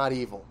like it's not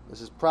evil. This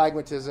is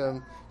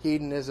pragmatism,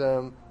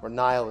 hedonism, or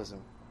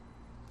nihilism.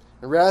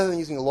 And rather than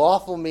using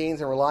lawful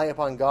means and relying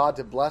upon God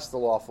to bless the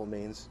lawful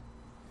means,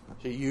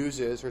 she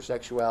uses her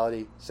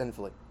sexuality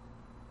sinfully.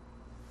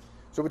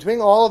 So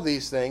between all of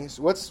these things,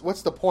 what's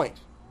the point?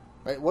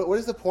 Right? What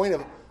is the point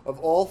of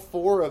all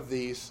four of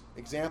these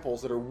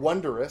examples that are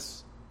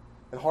wondrous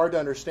and hard to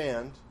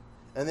understand?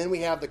 And then we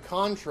have the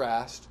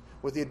contrast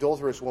with the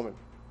adulterous woman.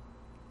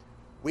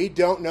 We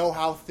don't know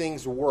how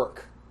things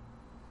work.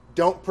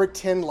 Don't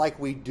pretend like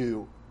we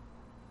do.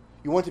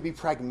 You want to be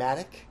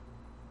pragmatic?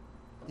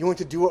 You want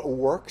to do what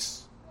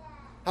works?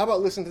 How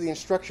about listen to the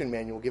instruction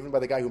manual given by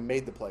the guy who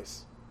made the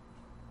place?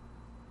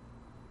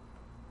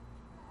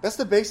 That's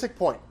the basic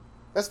point.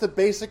 That's the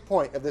basic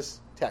point of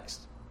this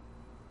text.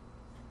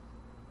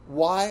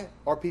 Why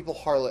are people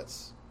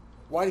harlots?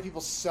 Why do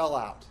people sell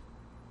out?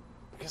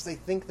 Because they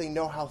think they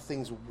know how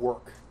things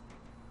work.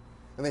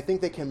 And they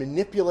think they can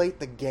manipulate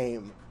the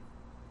game.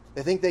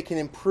 They think they can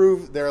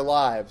improve their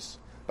lives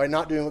by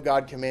not doing what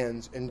God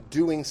commands and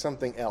doing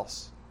something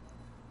else.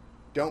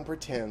 Don't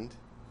pretend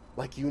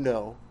like you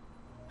know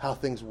how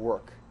things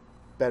work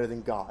better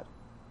than God.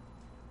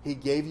 He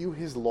gave you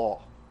His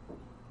law.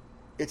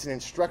 It's an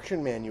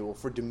instruction manual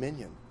for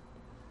dominion.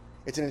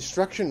 It's an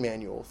instruction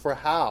manual for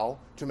how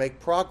to make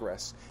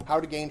progress, how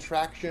to gain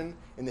traction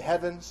in the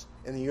heavens,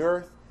 in the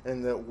earth, and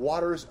in the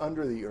waters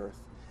under the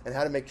earth, and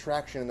how to make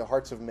traction in the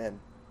hearts of men.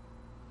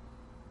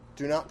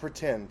 Do not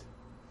pretend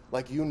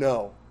like you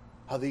know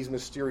how these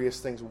mysterious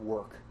things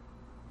work.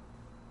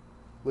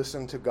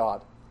 Listen to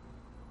God.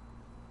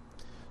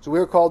 So we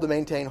are called to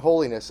maintain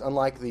holiness,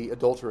 unlike the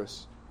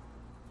adulteress.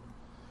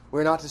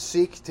 We are not to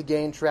seek to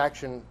gain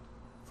traction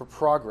for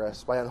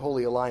progress by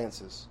unholy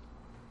alliances.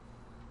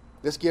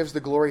 This gives the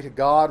glory to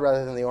God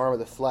rather than the arm of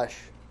the flesh.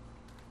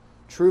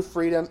 True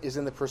freedom is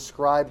in the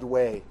prescribed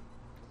way.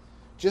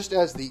 Just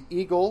as the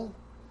eagle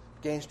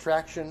gains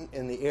traction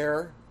in the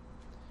air,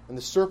 and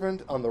the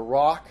serpent on the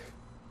rock,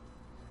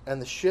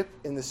 and the ship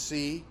in the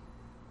sea,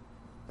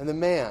 and the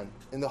man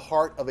in the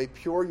heart of a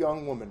pure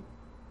young woman,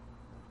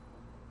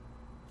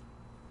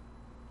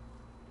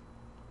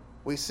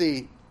 we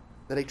see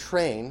that a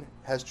train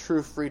has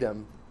true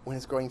freedom when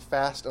it's going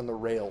fast on the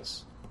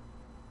rails,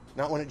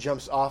 not when it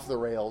jumps off the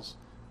rails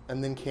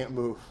and then can't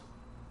move.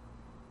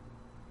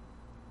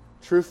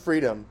 True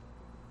freedom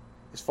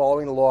is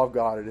following the law of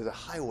God. It is a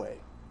highway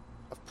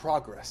of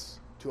progress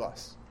to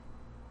us.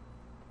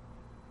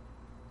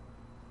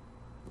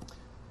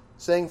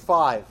 Saying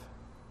 5,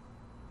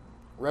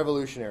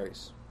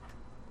 revolutionaries.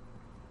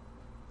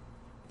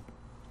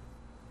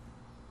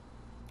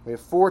 We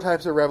have 4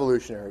 types of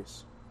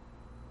revolutionaries.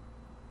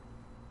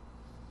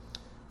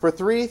 For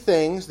 3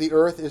 things, the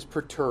earth is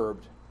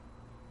perturbed.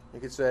 You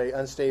could say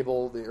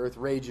unstable, the earth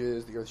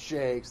rages, the earth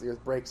shakes, the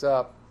earth breaks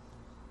up.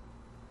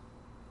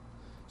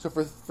 So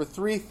for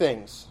 3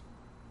 things,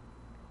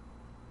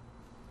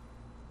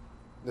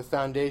 the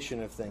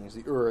foundation of things,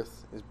 the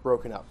earth is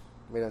broken up,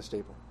 made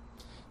unstable.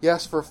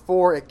 Yes, for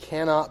 4, it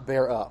cannot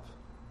bear up.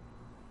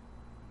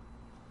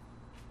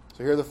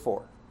 So here are the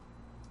 4.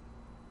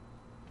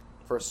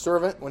 For a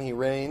servant when he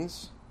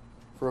reigns,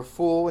 for a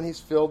fool when he's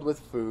filled with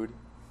food,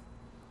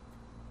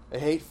 a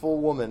hateful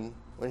woman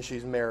when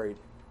she's married,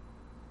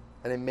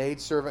 and a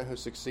maidservant who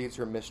succeeds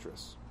her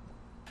mistress.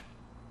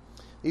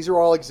 These are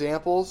all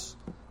examples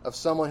of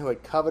someone who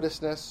had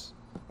covetousness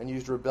and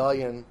used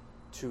rebellion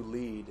to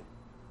lead.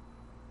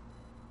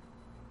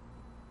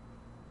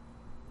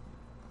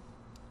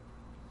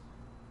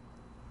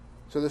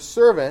 So the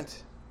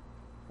servant,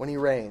 when he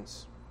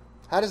reigns,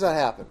 how does that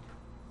happen?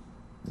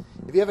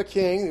 If you have a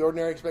king, the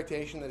ordinary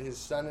expectation that his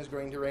son is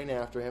going to reign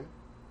after him.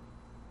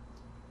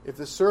 If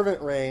the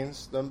servant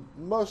reigns, the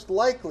most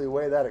likely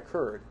way that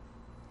occurred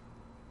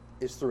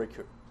is through a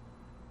coup.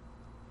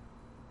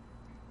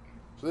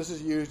 So this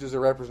is used as a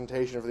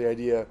representation of the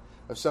idea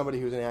of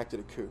somebody who's enacted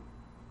a coup.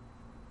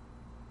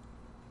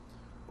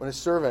 When a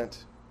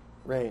servant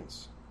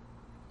reigns,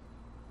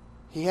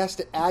 he has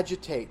to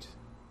agitate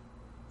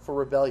for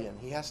rebellion.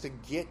 He has to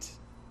get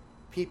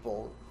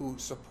people who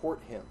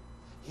support him.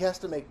 He has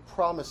to make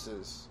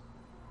promises.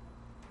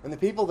 And the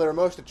people that are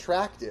most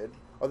attracted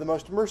are the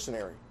most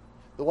mercenary.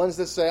 The ones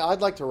that say,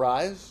 I'd like to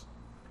rise,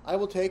 I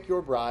will take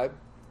your bribe,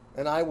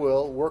 and I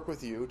will work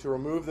with you to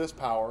remove this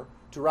power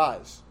to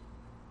rise.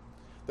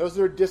 Those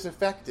that are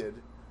disaffected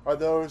are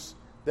those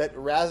that,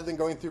 rather than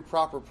going through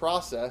proper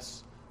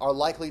process, are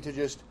likely to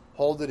just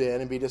hold it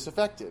in and be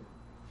disaffected.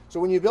 So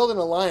when you build an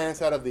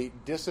alliance out of the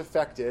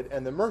disaffected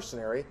and the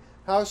mercenary,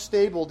 how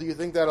stable do you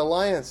think that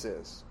alliance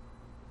is?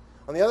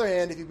 On the other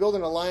hand, if you build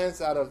an alliance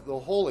out of the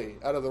holy,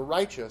 out of the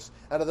righteous,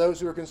 out of those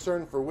who are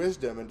concerned for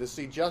wisdom and to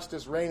see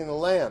justice reign in the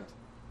land,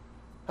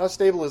 how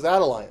stable is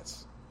that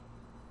alliance?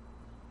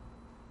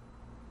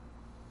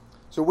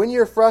 So when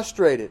you're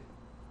frustrated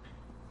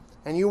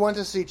and you want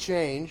to see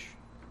change,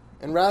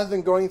 and rather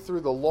than going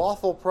through the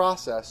lawful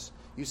process,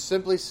 you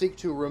simply seek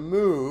to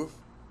remove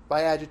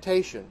by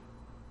agitation,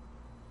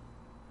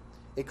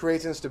 it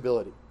creates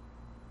instability.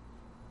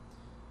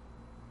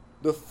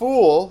 The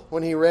fool,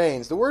 when he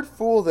reigns, the word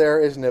fool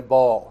there is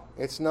Nabal.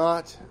 It's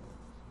not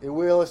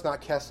Ewil, it's not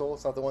Kessel,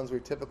 it's not the ones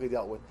we typically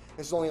dealt with.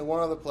 This is only in one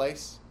other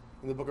place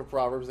in the book of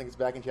Proverbs. I think it's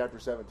back in chapter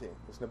 17.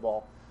 It's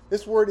Nabal.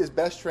 This word is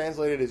best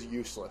translated as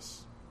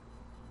useless.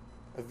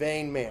 A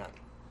vain man,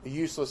 a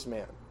useless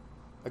man,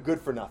 a good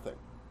for nothing.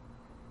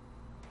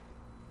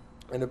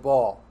 A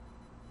Nabal,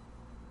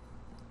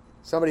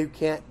 somebody who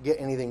can't get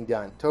anything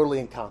done, totally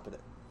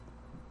incompetent.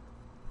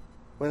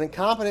 When an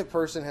incompetent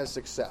person has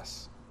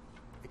success,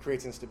 it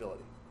creates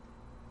instability.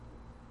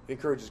 It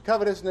encourages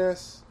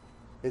covetousness.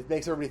 It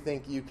makes everybody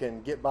think you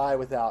can get by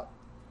without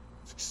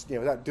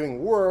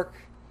doing work.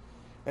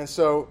 And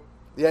so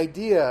the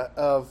idea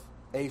of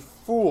a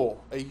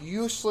fool, a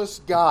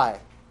useless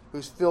guy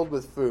who's filled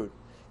with food.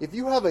 If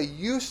you have a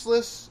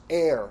useless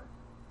heir,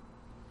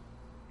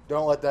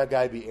 don't let that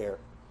guy be heir.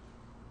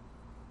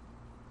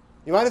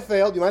 You might have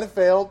failed. You might have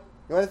failed.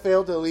 You might have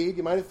failed to lead.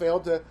 You might have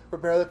failed to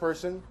prepare the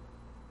person.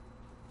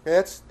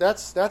 Okay,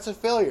 that's a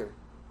failure.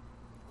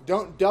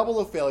 Don't double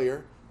a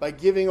failure by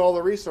giving all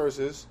the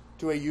resources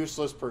to a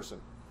useless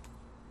person.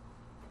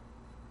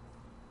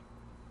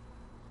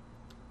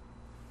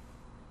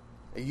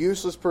 A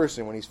useless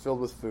person, when he's filled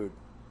with food,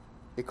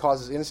 it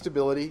causes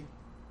instability.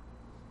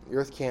 The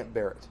earth can't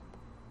bear it.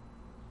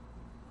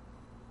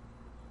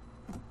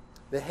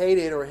 The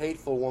hated or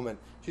hateful woman.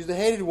 She's the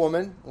hated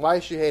woman. Why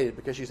is she hated?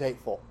 Because she's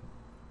hateful.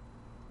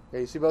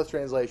 Okay, you see both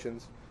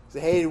translations. She's the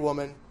hated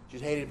woman.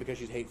 She's hated because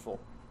she's hateful.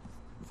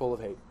 Full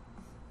of hate.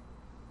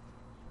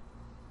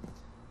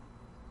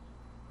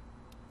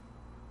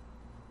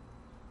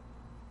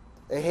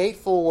 A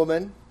hateful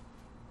woman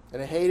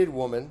and a hated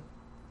woman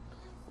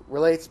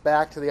relates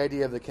back to the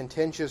idea of the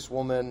contentious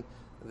woman,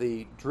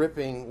 the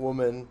dripping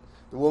woman,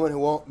 the woman who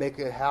won't make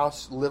a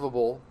house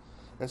livable.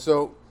 And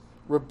so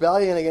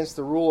rebellion against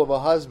the rule of a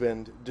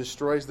husband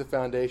destroys the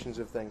foundations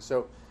of things.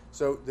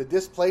 So the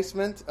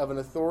displacement of an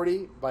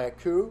authority by a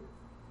coup,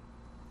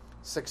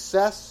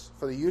 success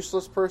for the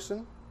useless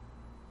person,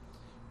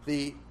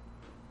 the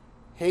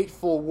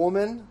hateful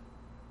woman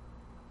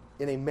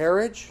in a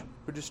marriage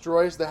who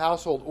destroys the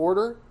household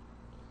order,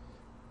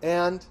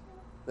 and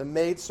the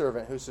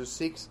maidservant who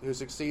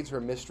succeeds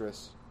her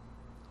mistress.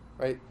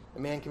 Right? A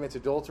man commits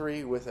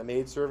adultery with a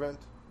maidservant,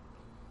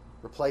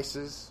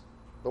 replaces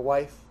the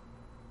wife.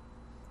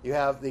 You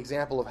have the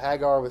example of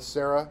Hagar with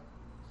Sarah,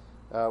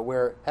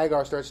 where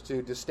Hagar starts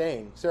to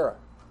disdain Sarah.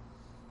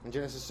 In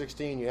Genesis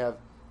 16, you have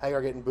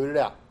Hagar getting booted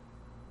out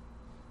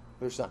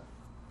with her son,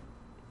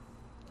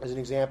 as an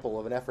example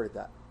of an effort at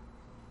that.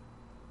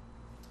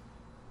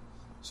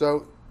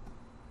 So,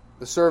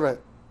 the servant,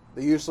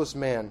 the useless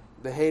man,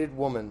 the hated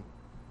woman,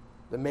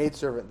 the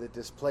maidservant that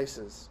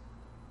displaces,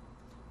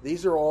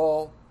 these are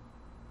all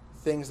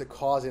things that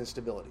cause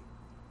instability,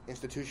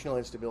 institutional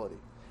instability.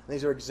 And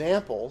these are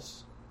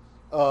examples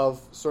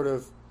of sort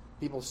of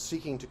people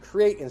seeking to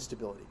create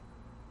instability.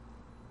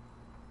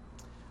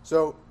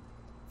 So,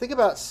 think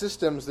about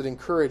systems that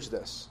encourage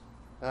this.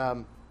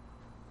 When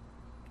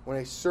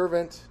a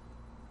servant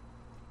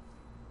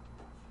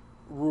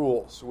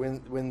rules,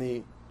 when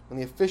the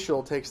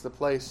official takes the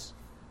place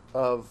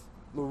of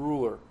the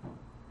ruler.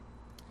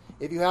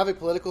 If you have a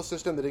political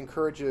system that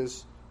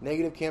encourages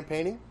negative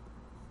campaigning,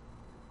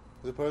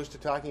 as opposed to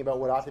talking about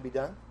what ought to be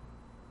done,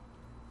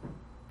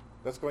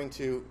 that's going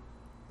to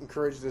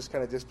encourage this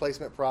kind of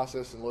displacement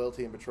process and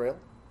loyalty and betrayal.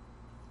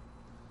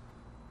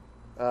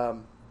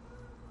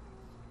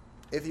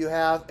 If you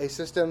have a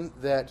system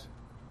that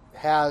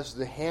has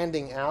the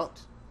handing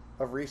out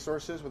of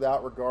resources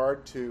without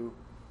regard to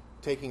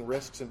taking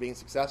risks and being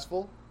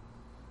successful.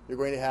 You're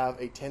going to have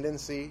a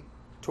tendency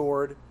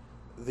toward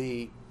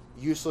the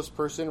useless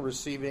person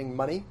receiving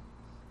money,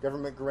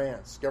 government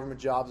grants, government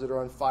jobs that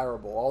are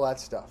unfireable, all that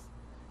stuff,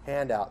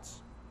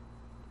 handouts.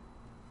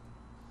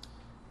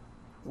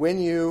 When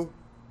you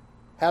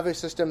have a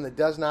system that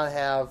does not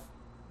have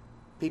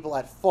people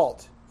at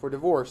fault for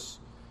divorce,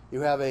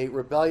 you have a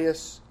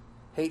rebellious,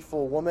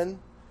 hateful woman,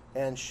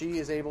 and she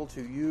is able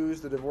to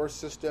use the divorce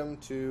system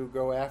to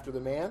go after the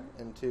man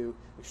and to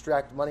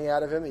extract money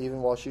out of him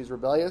even while she's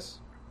rebellious.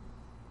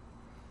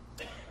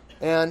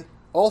 And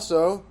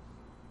also,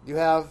 you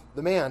have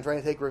the man trying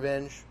to take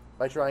revenge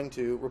by trying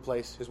to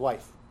replace his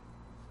wife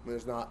when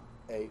there's not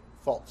a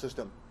fault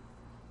system.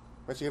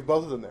 Right, so you have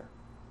both of them there.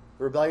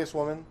 The rebellious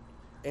woman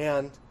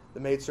and the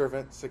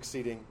maidservant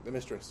succeeding the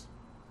mistress.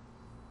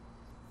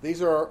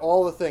 These are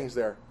all the things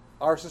there.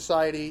 Our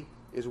society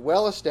is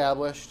well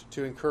established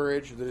to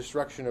encourage the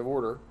destruction of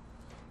order.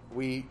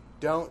 We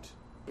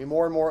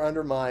more and more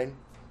undermine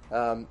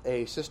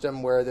a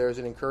system where there's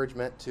an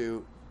encouragement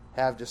to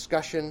have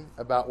discussion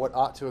about what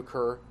ought to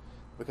occur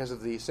because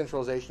of the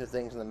centralization of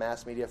things in the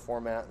mass media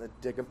format,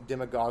 the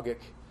demagogic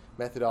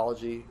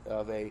methodology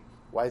of a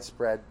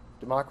widespread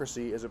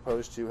democracy as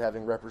opposed to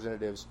having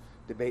representatives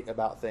debate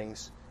about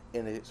things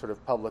in a sort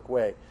of public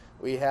way.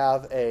 We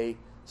have a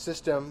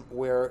system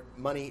where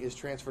money is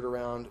transferred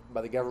around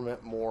by the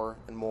government more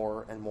and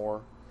more and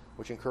more,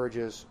 which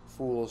encourages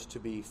fools to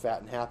be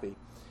fat and happy.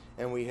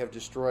 And we have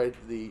destroyed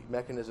the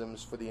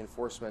mechanisms for the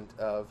enforcement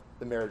of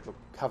the marital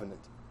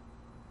covenant.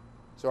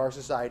 So our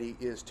society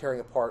is tearing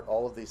apart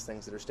all of these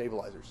things that are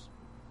stabilizers.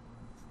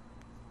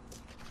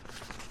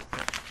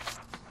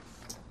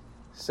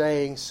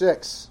 Saying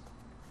 6.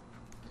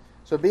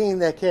 So being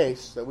that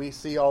case, that we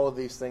see all of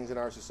these things in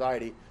our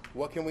society,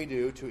 what can we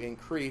do to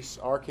increase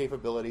our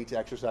capability to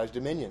exercise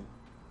dominion?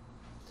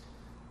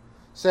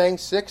 Saying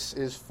 6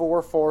 is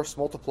 4 force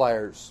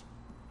multipliers.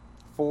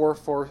 4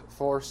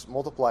 force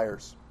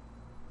multipliers.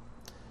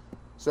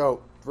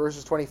 So,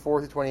 verses 24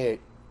 through 28.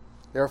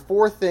 There are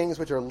 4 things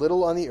which are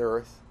little on the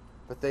earth,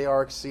 but they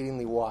are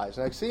exceedingly wise.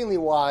 Now, exceedingly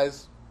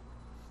wise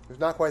is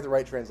not quite the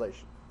right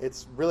translation.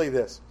 It's really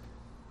this.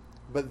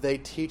 But they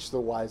teach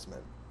the wise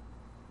men.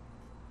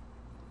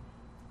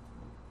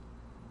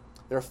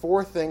 There are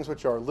 4 things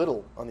which are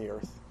little on the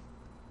earth,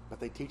 but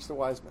they teach the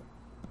wise men.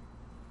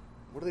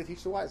 What do they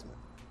teach the wise men?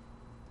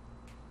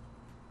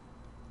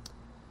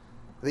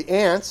 The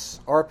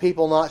ants are a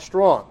people not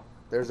strong.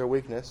 There's their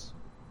weakness.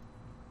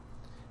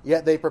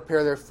 Yet they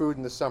prepare their food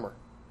in the summer.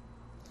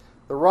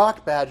 The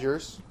rock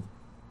badgers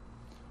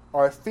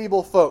are a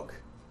feeble folk,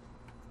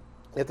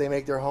 yet they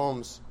make their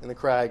homes in the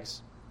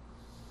crags.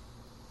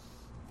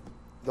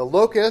 The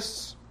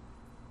locusts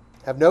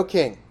have no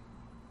king,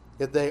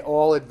 yet they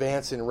all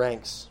advance in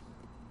ranks.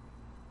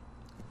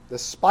 The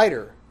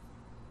spider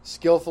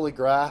skillfully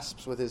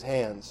grasps with his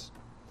hands,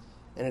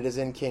 and it is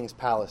in kings'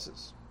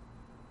 palaces.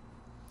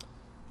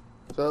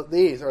 So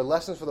these are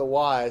lessons for the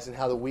wise in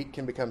how the weak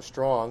can become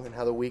strong and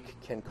how the weak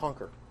can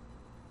conquer.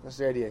 That's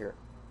the idea here.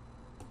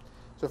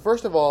 So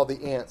first of all,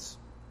 the ants.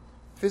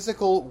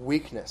 Physical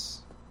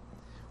weakness.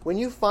 When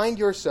you find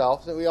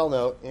yourself, that we all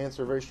know, ants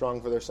are very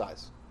strong for their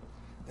size.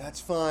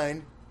 That's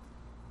fine.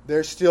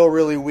 They're still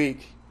really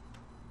weak.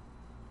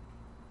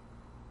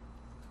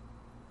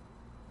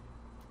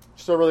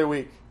 Still really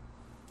weak.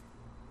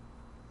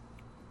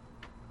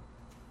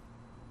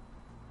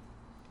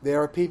 They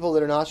are people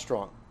that are not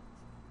strong.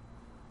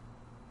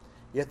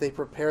 Yet they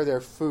prepare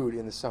their food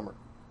in the summer.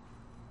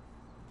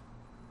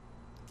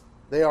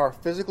 They are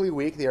physically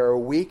weak. They are a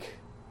weak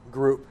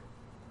group.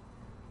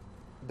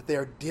 But they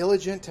are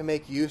diligent to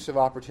make use of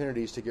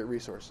opportunities to get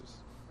resources.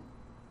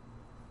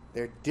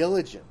 They're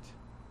diligent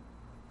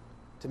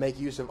to make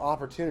use of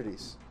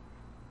opportunities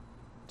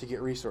to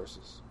get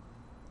resources.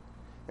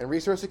 And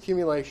resource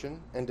accumulation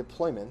and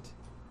deployment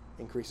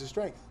increases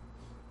strength.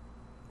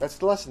 That's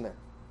the lesson there.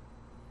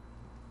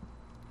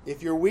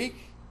 If you're weak,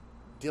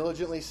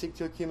 diligently seek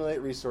to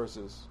accumulate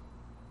resources.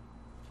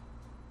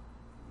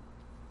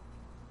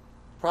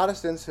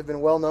 Protestants have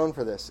been well known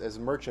for this as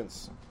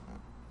merchants.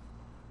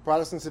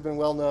 Protestants have been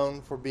well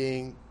known for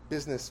being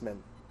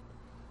businessmen.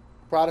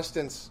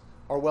 Protestants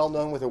are well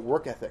known with a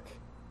work ethic.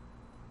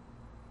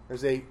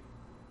 There's a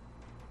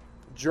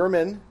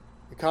German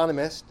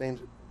economist named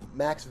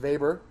Max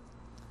Weber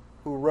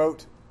who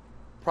wrote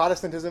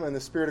Protestantism and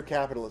the Spirit of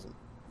Capitalism.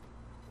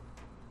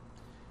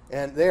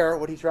 And there,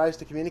 what he tries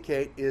to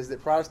communicate is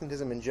that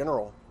Protestantism in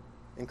general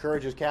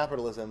encourages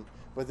capitalism,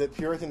 but that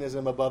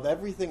Puritanism, above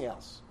everything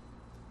else,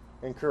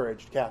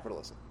 encouraged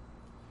capitalism.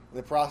 In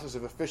the process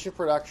of efficient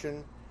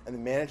production and the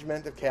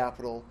management of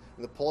capital,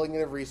 and the pulling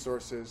in of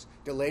resources,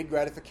 delayed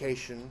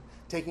gratification,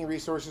 taking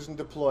resources and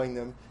deploying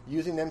them,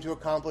 using them to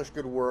accomplish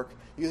good work,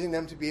 using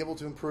them to be able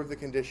to improve the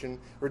condition,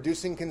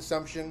 reducing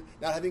consumption,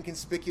 not having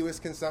conspicuous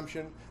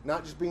consumption,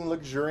 not just being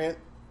luxuriant.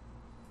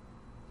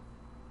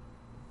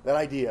 That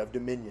idea of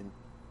dominion.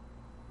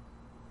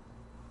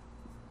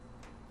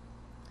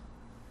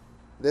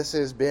 This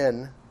has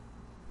been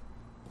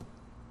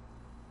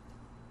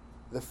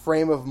the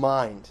frame of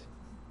mind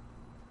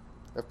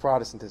of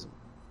Protestantism.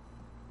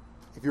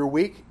 If you're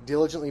weak,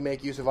 diligently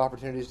make use of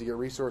opportunities to get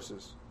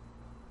resources.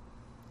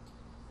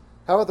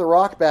 How about the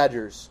rock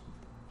badgers?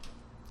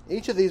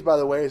 Each of these, by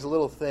the way, is a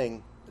little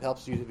thing that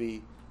helps you to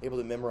be able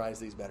to memorize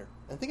these better.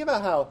 And think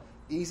about how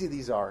easy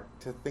these are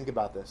to think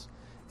about this.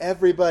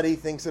 Everybody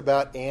thinks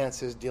about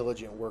ants as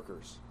diligent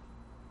workers.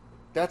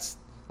 That's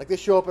like they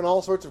show up in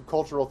all sorts of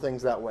cultural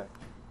things that way.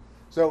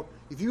 So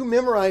if you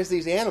memorize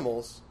these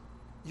animals,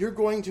 you're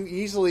going to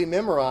easily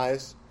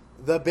memorize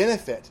the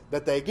benefit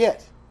that they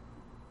get.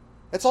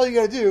 That's all you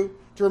got to do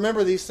to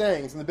remember these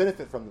sayings and the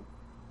benefit from them.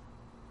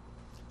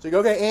 So you go,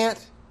 okay,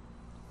 ant,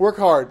 work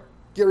hard,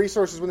 get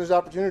resources when there's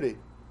opportunity.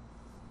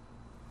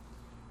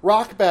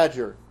 Rock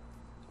badger,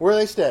 where do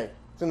they stay?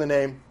 It's in the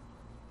name.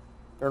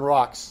 They're in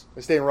rocks.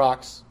 They stay in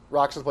rocks.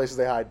 Rocks are the places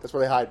they hide. That's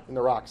where they hide, in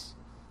the rocks.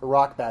 The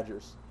rock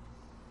badgers.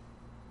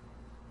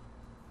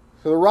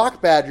 So the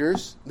rock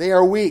badgers, they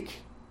are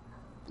weak.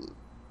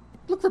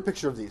 Look for a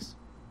picture of these.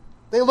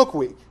 They look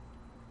weak.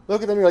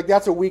 Look at them, you're like,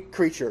 that's a weak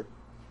creature.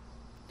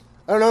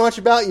 I don't know much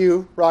about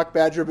you, rock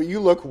badger, but you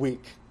look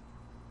weak.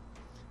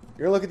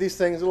 You're going to look at these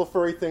things, little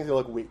furry things, they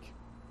look weak.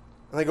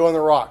 And they go in the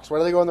rocks. Why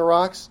do they go in the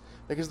rocks?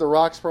 Because the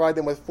rocks provide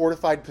them with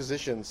fortified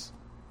positions.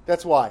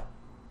 That's why.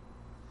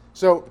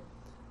 So,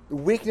 the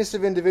weakness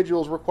of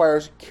individuals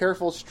requires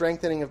careful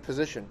strengthening of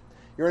position.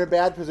 You're in a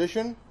bad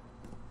position?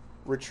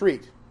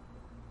 Retreat.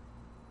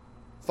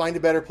 Find a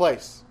better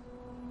place.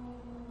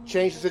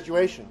 Change the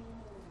situation.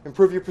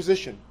 Improve your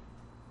position.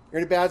 You're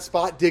in a bad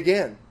spot? Dig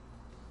in.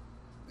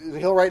 There's a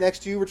hill right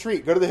next to you?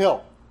 Retreat. Go to the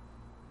hill.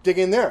 Dig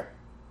in there.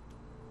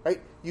 Right?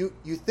 You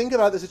think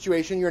about the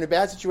situation. You're in a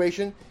bad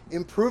situation.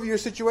 Improve your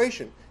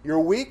situation. You're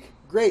weak?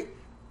 Great.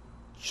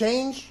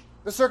 Change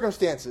the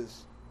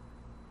circumstances.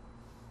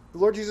 The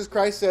Lord Jesus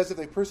Christ says, if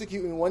they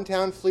persecute you in one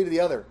town, flee to the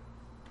other.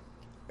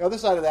 The other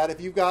side of that, if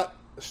you've got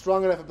a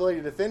strong enough ability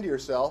to defend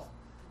yourself,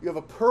 you have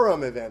a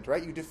Purim event,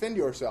 right? You defend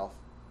yourself.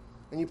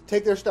 And you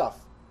take their stuff.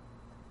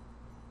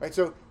 Right?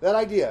 So that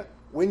idea,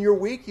 when you're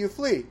weak, you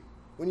flee.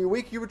 When you're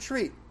weak, you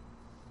retreat.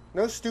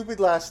 No stupid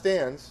last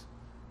stands.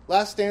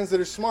 Last stands that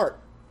are smart.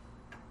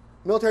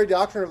 Military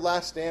doctrine of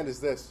last stand is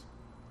this.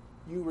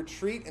 You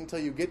retreat until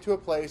you get to a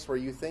place where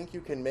you think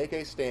you can make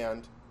a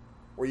stand,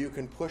 where you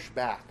can push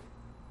back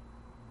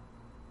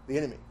the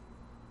enemy.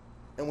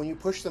 And when you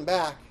push them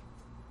back,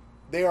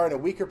 they are in a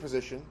weaker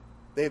position.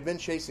 They have been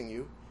chasing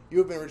you. You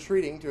have been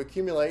retreating to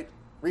accumulate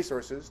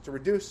resources, to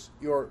reduce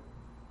your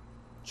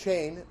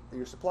chain,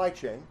 your supply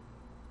chain,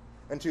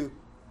 and to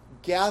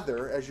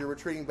gather, as you're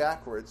retreating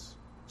backwards,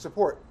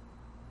 support.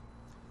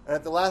 And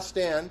at the last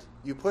stand,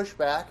 you push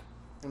back,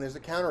 and there's a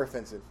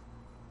counteroffensive.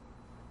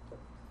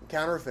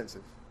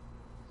 Counteroffensive.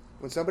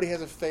 When somebody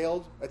has a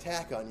failed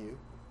attack on you,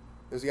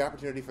 there's the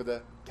opportunity for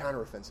the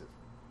counteroffensive.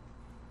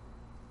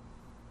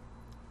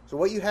 So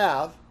what you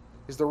have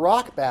is the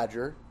rock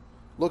badger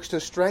looks to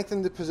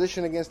strengthen the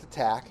position against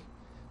attack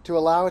to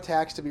allow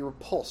attacks to be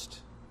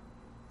repulsed.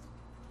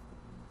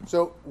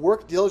 So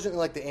work diligently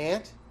like the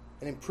ant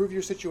and improve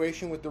your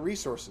situation with the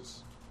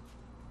resources.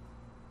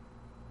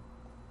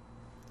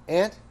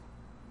 Ant,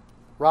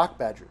 rock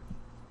badger.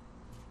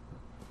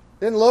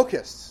 Then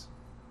locusts.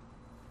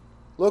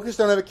 Locusts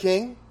don't have a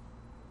king.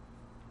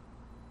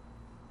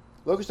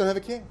 Locusts don't have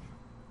a king.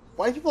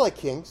 Why do people like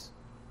kings?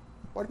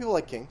 Why do people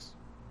like kings?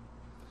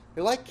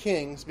 They like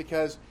kings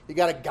because you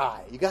got a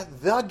guy. You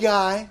got the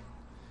guy,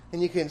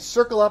 and you can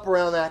circle up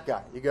around that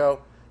guy. You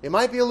go, he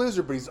might be a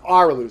loser, but he's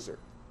our loser.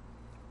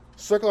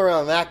 Circle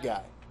around that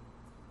guy.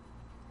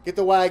 Get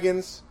the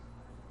wagons,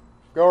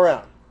 go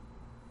around.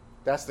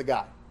 That's the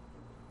guy.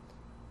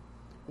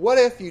 What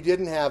if you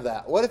didn't have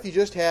that? What if you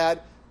just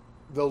had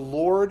the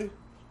Lord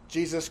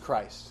Jesus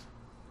Christ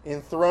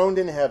enthroned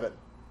in heaven?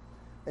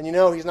 And you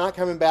know he's not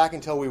coming back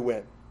until we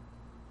win.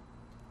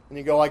 And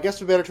you go, I guess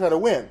we better try to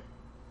win.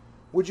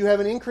 Would you have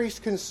an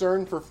increased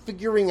concern for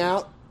figuring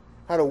out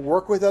how to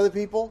work with other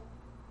people?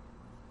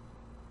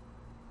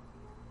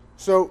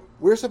 So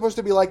we're supposed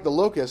to be like the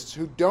locusts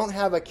who don't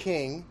have a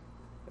king.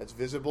 That's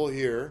visible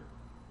here.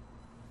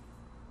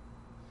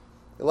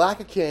 They lack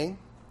a king,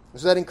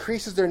 so that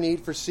increases their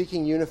need for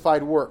seeking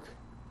unified work.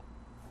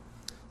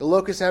 The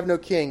locusts have no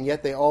king,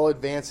 yet they all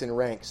advance in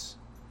ranks.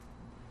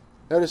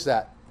 Notice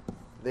that.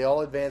 They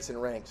all advance in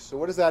ranks. So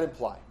what does that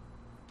imply?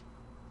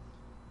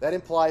 That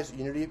implies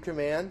unity of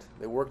command.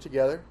 They work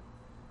together.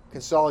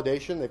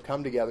 Consolidation. They've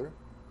come together.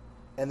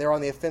 And they're on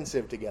the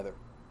offensive together.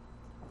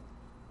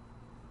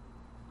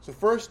 So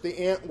first, the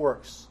ant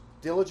works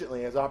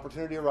diligently as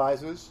opportunity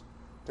arises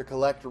to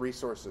collect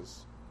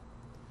resources.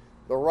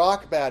 The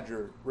rock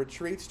badger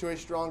retreats to a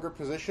stronger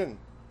position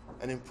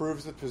and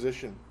improves the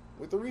position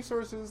with the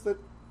resources that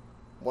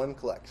one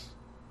collects.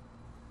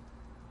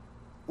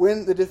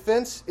 When the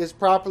defense is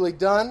properly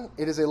done,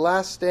 it is a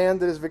last stand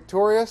that is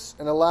victorious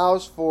and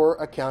allows for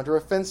a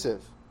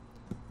counteroffensive.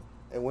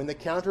 And when the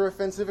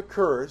counteroffensive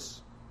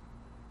occurs,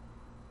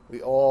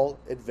 we all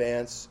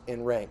advance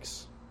in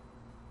ranks.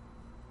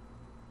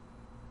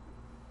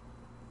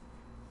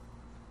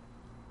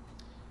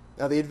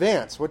 Now the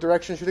advance, what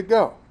direction should it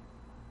go?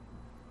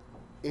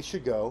 It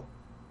should go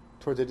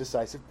towards a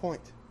decisive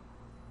point.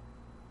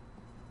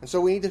 And so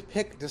we need to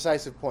pick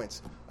decisive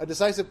points. A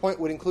decisive point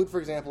would include, for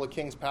example, a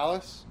king's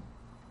palace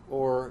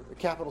or a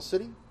capital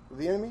city of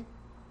the enemy.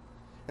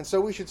 And so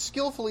we should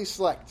skillfully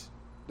select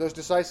those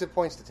decisive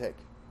points to take.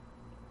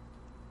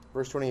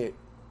 Verse 28.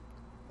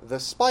 The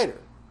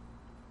spider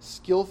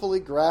skillfully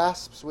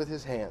grasps with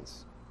his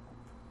hands,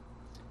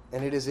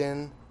 and it is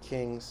in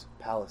kings'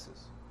 palaces.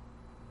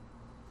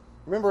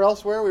 Remember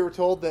elsewhere we were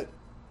told that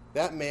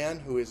that man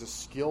who is a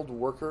skilled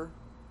worker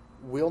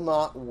will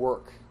not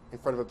work in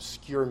front of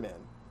obscure men.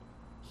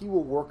 He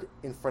will work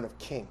in front of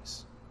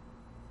kings.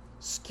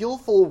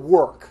 Skillful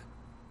work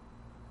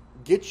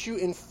gets you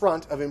in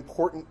front of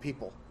important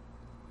people.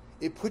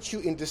 It puts you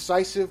in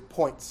decisive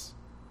points.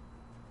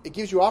 It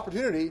gives you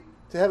opportunity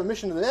to have a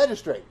mission to the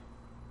magistrate.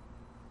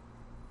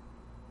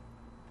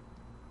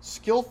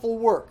 Skillful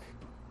work,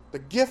 the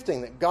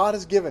gifting that God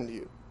has given to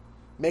you,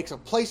 makes a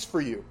place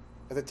for you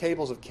at the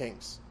tables of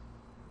kings.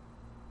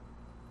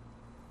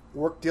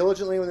 Work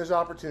diligently when there's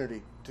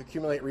opportunity to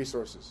accumulate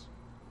resources.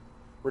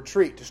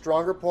 Retreat to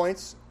stronger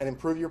points and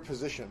improve your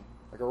position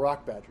like a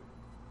rock badger.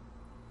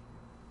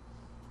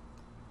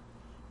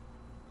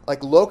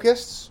 Like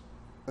locusts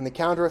in the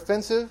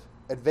counteroffensive,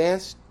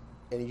 advance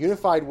in a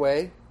unified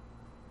way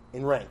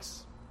in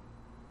ranks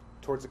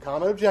towards a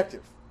common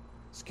objective,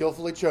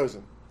 skillfully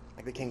chosen,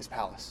 like the king's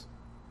palace.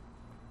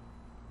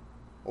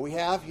 What we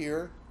have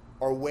here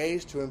are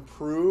ways to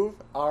improve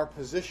our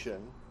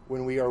position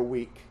when we are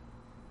weak.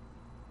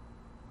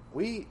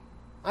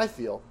 I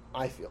feel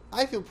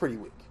pretty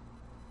weak.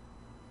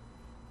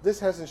 This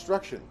has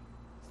instruction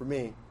for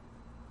me.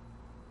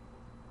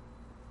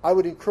 I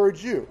would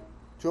encourage you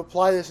to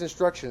apply this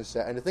instruction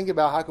set and to think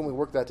about how can we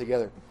work that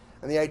together.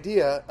 And the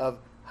idea of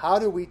how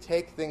do we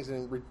take things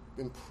and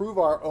improve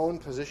our own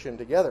position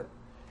together?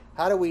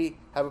 How do we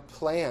have a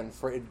plan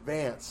for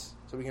advance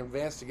so we can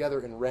advance together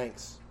in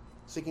ranks,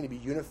 seeking to be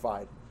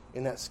unified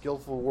in that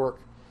skillful work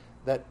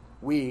that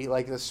we,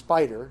 like the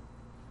spider,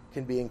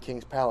 can be in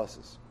king's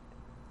palaces?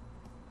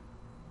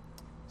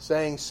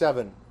 Saying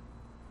 7.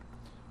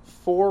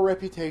 4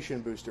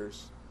 reputation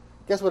boosters.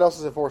 Guess what else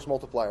is a force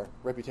multiplier?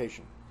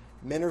 Reputation.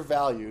 Men are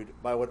valued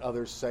by what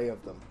others say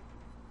of them.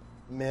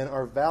 Men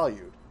are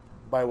valued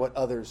by what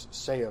others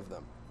say of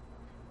them.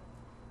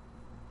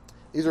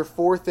 These are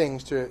 4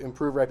 things to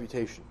improve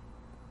reputation.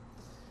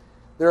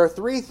 There are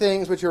 3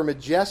 things which are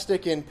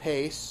majestic in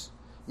pace.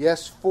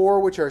 Yes, 4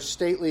 which are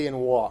stately in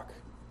walk.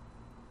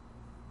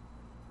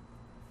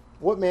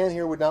 What man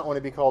here would not want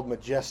to be called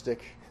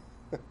majestic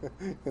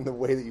in the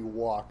way that you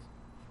walk,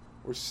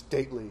 or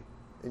stately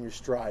in your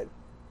stride?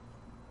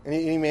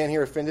 Any man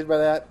here offended by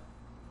that?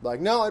 Like,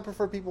 no, I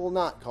prefer people will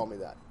not call me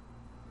that.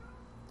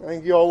 I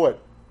think you all would.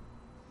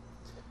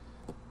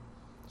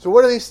 So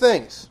what are these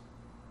things?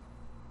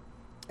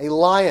 A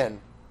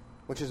lion,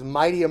 which is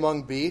mighty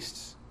among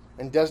beasts,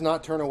 and does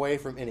not turn away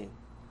from any.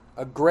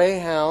 A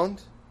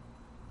greyhound,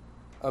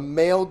 a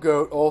male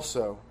goat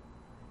also,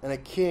 and a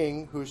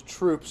king whose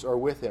troops are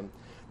with him.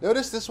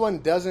 Notice this one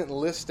doesn't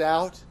list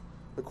out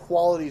the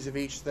qualities of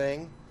each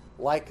thing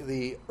like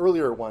the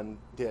earlier one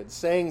did.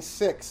 Saying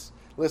 6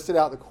 listed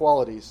out the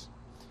qualities.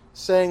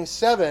 Saying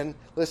 7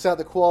 lists out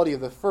the quality of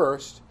the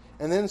first,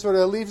 and then sort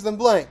of leaves them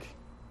blank.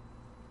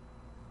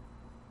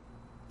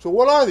 So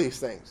what are these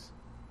things?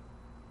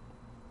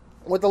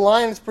 With the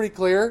lion, it's pretty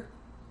clear.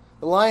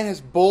 The lion has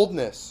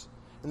boldness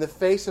in the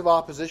face of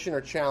opposition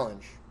or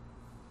challenge.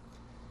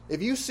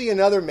 If you see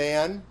another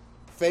man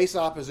face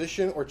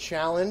opposition or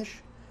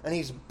challenge, and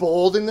he's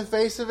bold in the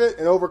face of it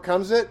and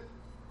overcomes it,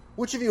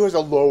 which of you has a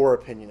lower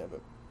opinion of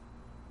it?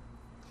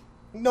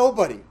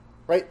 Nobody,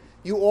 right?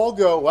 You all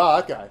go, wow,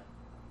 that guy.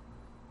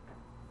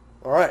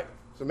 All right,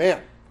 so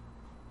man,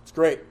 it's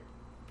great.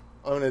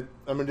 I'm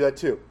gonna do that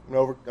too.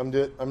 I'm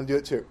gonna do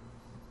it too.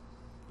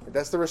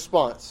 That's the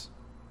response.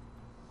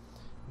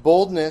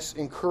 Boldness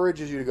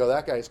encourages you to go,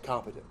 that guy is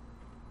competent.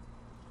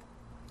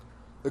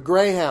 The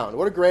greyhound.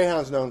 What are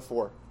greyhounds known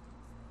for?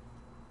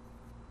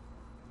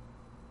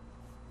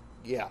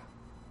 Yeah.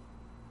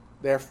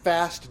 They're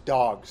fast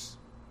dogs.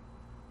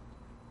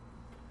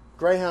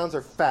 Greyhounds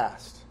are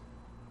fast.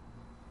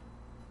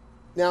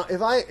 Now,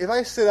 if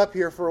I sit up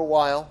here for a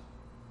while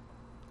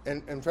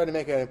and try to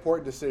make an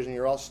important decision,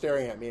 you're all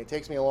staring at me, it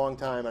takes me a long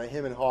time, and I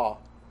hem and haw,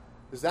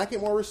 does that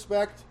get more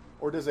respect,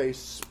 or does a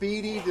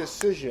speedy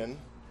decision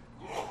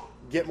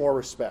get more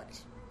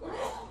respect?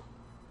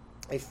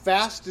 A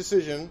fast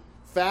decision,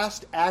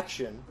 fast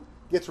action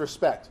gets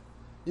respect.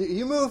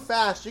 You move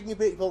fast, you can get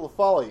people to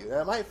follow you.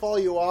 Now, it might follow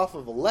you off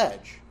of a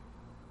ledge,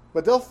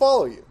 but they'll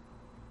follow you.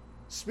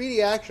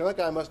 Speedy action, that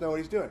guy must know what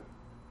he's doing.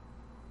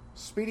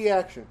 Speedy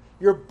action.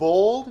 You're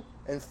bold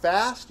and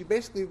fast, you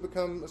basically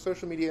become a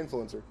social media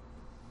influencer.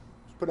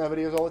 Just putting out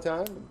videos all the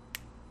time and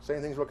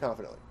saying things real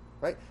confidently.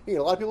 Right? You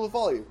get a lot of people who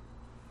follow you.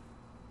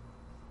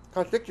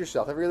 Contradict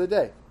yourself every other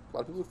day. A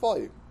lot of people who follow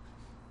you.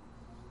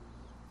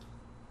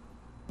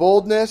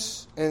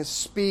 Boldness and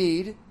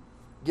speed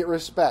get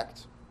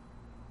respect.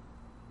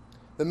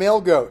 The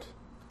male goat.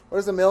 What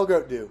does the male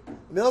goat do?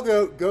 The male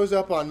goat goes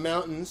up on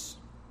mountains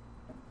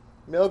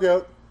Male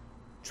goat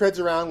treads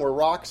around where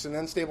rocks and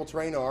unstable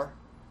terrain are,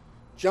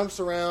 jumps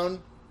around,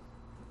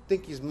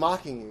 think he's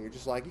mocking you. You're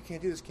just like, you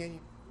can't do this, can you?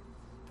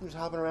 I'm just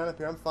hopping around up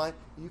here. I'm fine.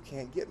 You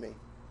can't get me.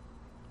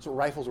 That's what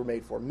rifles were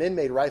made for. Men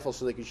made rifles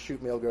so they could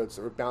shoot male goats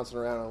that were bouncing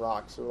around on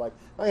rocks. So like,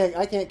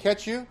 I can't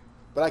catch you,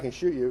 but I can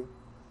shoot you.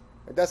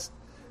 That's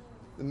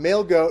the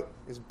male goat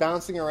is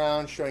bouncing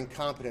around, showing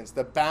competence,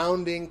 the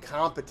bounding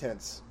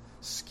competence,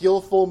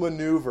 skillful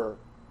maneuver.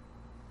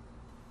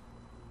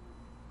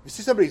 You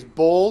see somebody's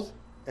bold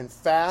and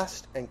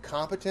fast and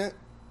competent,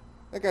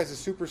 that guy's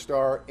a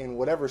superstar in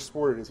whatever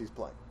sport it is he's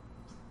playing.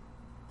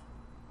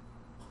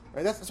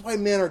 Right? That's why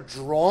men are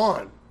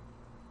drawn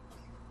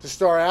to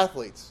star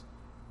athletes.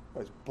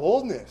 There's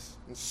boldness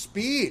and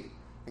speed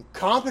and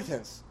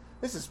competence.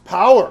 This is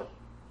power.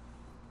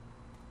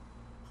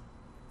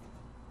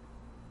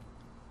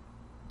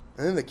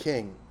 And then the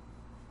king.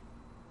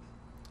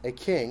 A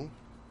king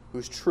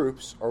whose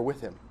troops are with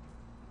him.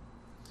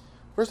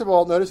 First of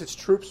all, notice it's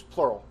troops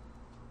plural.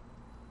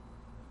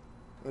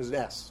 There's an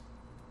S.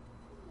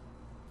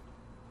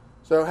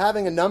 So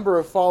having a number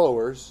of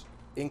followers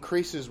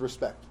increases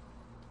respect.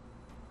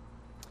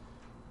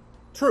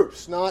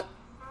 Troops, not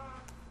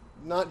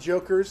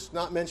jokers,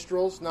 not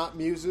minstrels, not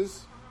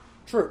muses.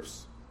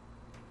 Troops.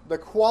 The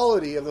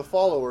quality of the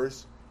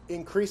followers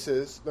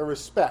increases the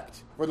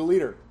respect for the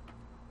leader.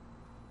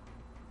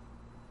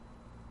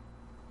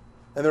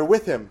 And they're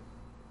with him.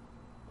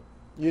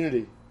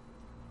 Unity.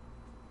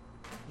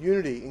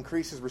 Unity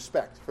increases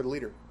respect for the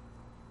leader.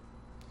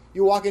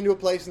 You walk into a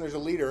place and there's a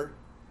leader,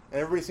 and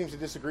everybody seems to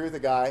disagree with the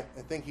guy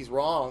and think he's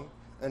wrong,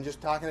 and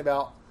just talking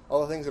about all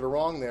the things that are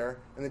wrong there,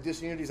 and the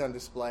disunity is on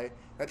display.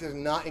 That does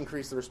not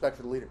increase the respect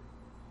for the leader.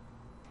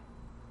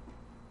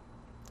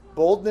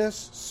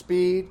 Boldness,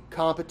 speed,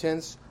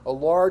 competence, a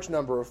large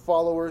number of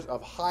followers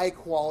of high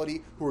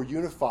quality who are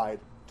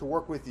unified to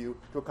work with you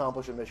to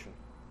accomplish a mission.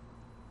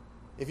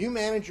 If you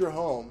manage your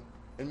home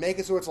and make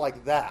it so it's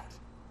like that,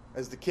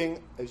 as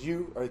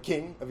you are the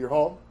king of your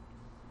home,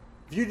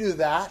 if you do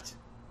that,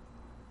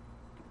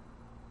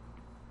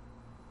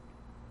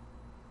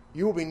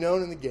 you will be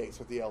known in the gates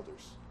with the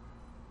elders.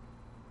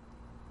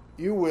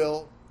 You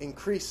will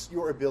increase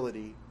your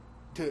ability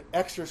to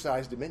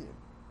exercise dominion.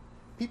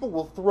 People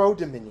will throw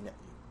dominion at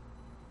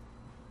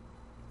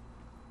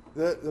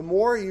you. The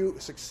more you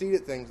succeed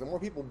at things, the more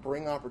people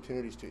bring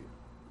opportunities to you.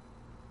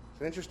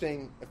 It's an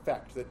interesting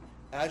effect that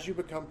as you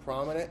become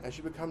prominent, as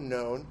you become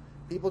known,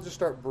 people just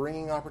start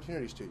bringing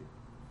opportunities to you.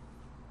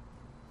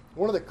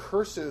 One of the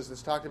curses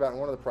that's talked about in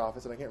one of the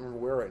prophets, and I can't remember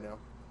where right now,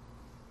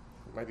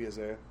 it might be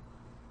Isaiah,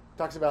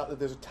 talks about that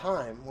there's a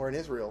time where in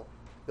Israel,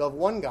 they'll have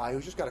one guy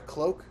who's just got a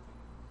cloak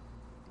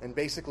and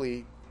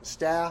basically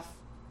staff,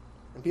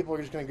 and people are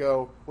just going to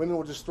go, women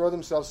will just throw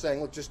themselves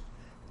saying, look, just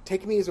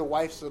take me as a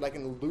wife so that I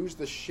can lose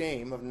the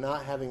shame of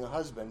not having a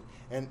husband.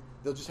 And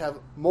they'll just have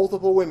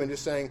multiple women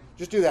just saying,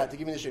 just do that to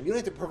give me the shame. You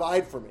don't have to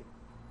provide for me.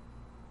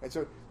 And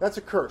so that's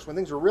a curse. When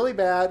things are really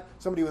bad,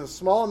 somebody with a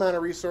small amount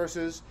of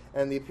resources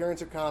and the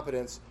appearance of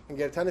competence can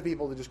get a ton of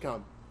people to just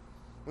come.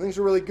 When things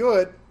are really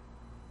good,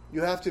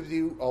 you have to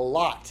do a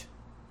lot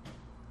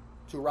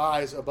to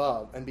rise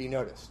above and be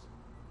noticed.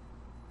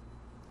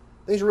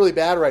 Things are really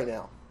bad right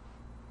now.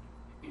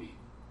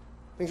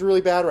 Things are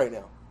really bad right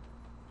now.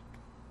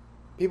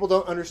 People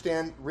don't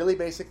understand really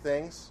basic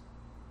things,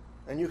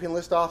 and you can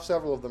list off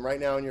several of them right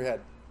now in your head.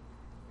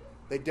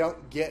 They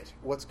don't get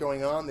what's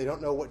going on. They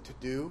don't know what to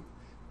do.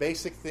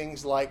 Basic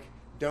things like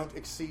don't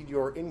exceed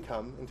your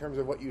income in terms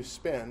of what you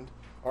spend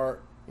are,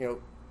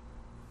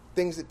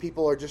 things that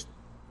people are just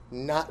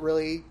not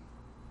really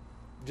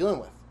dealing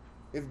with.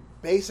 You have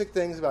basic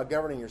things about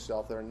governing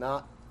yourself that are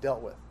not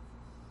dealt with.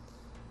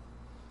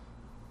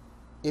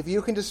 If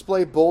you can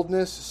display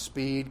boldness,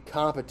 speed,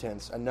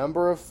 competence, a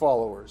number of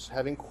followers,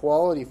 having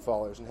quality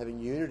followers, and having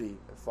unity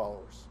of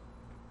followers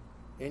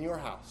in your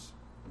house,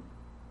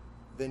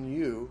 then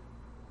you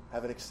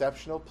have an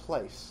exceptional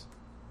place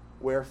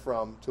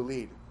wherefrom to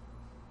lead.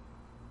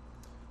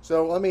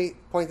 So let me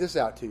point this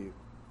out to you.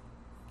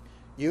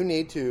 You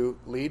need to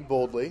lead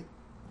boldly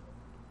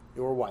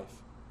your wife.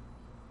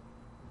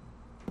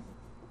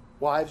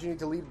 Wives, you need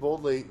to lead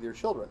boldly your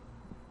children.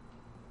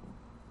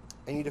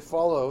 And you need to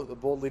follow the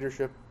bold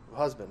leadership of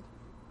husband.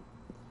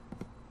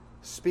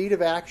 Speed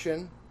of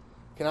action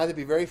can either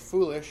be very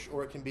foolish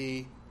or it can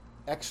be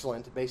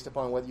excellent based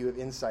upon whether you have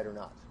insight or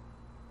not.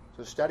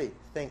 So study,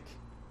 think,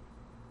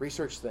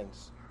 research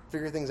things,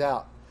 figure things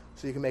out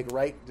so you can make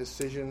right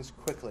decisions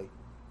quickly,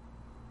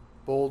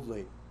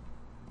 boldly.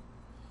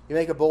 You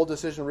make a bold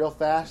decision real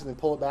fast and then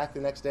pull it back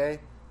the next day,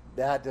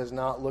 that does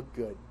not look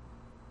good.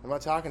 I'm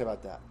not talking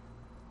about that.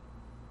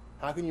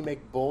 How can you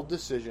make bold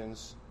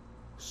decisions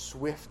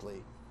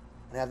swiftly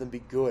and have them be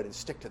good and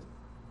stick to them?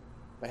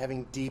 By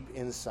having deep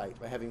insight,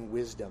 by having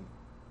wisdom.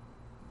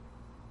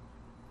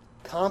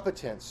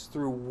 Competence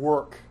through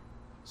work,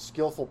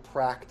 skillful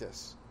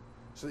practice,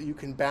 so that you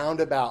can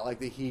bound about like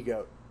the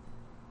he-goat.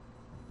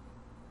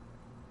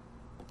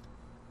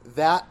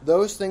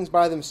 Those things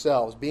by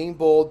themselves, being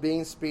bold,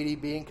 being speedy,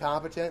 being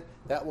competent,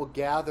 that will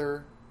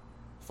gather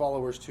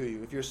followers to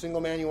you. If you're a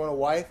single man, you want a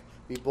wife,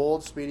 be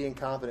bold, speedy, and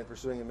confident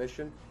pursuing a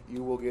mission.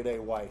 You will get a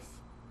wife.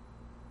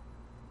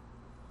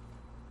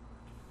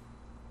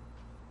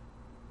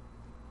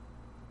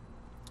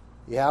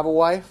 You have a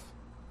wife,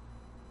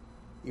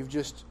 you've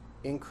just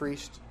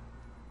increased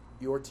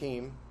your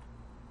team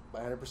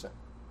by 100%.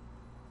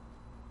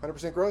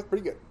 100% growth,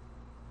 pretty good.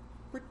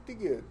 Pretty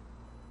good.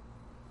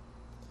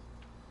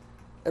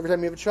 Every time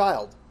you have a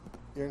child,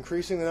 you're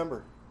increasing the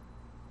number.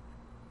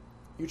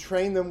 You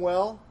train them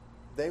well,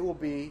 they will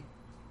be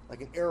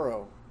like an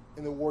arrow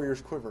in the warrior's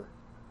quiver.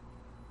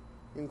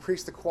 You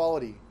increase the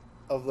quality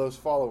of those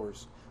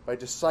followers by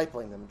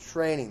discipling them,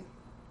 training them.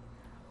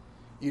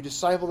 You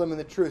disciple them in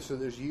the truth so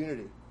there's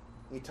unity.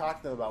 You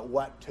talk to them about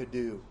what to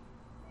do.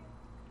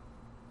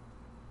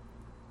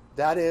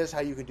 That is how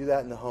you can do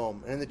that in the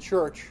home. And in the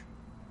church,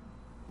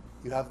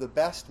 you have the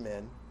best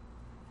men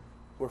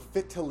who are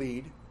fit to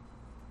lead,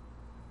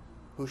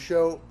 who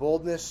show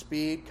boldness,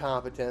 speed,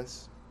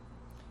 competence,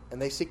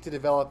 and they seek to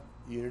develop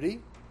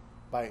unity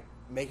by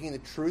making the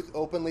truth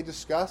openly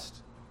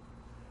discussed.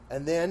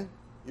 And then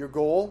your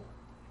goal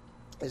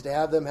is to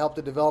have them help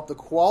to develop the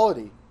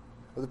quality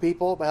of the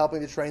people by helping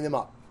to train them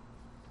up,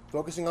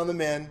 focusing on the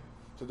men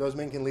so those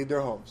men can lead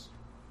their homes.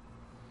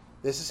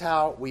 This is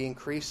how we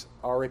increase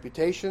our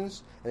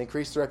reputations and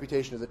increase the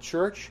reputation of the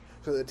church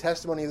so that the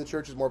testimony of the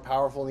church is more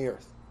powerful in the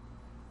earth.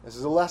 This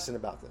is a lesson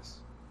about this.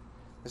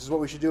 This is what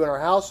we should do in our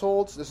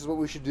households. This is what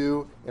we should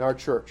do in our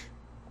church.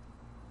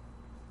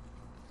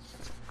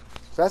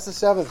 So that's the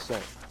seventh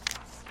thing.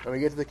 When we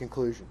get to the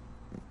conclusion.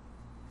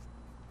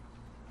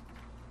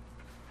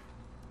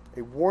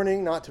 A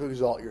warning not to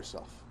exalt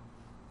yourself.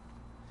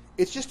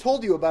 It's just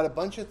told you about a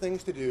bunch of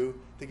things to do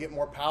to get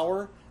more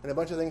power and a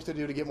bunch of things to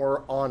do to get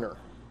more honor.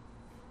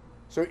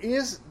 So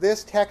is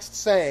this text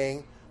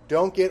saying,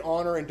 don't get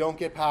honor and don't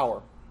get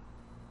power?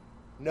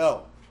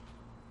 No.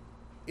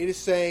 It is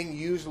saying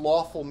use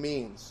lawful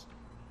means.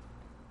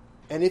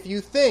 And if you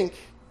think,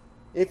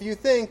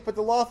 but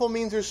the lawful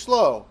means are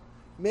slow,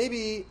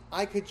 maybe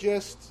I could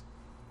just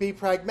be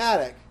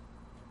pragmatic.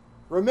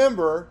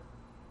 Remember,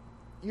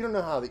 you don't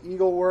know how the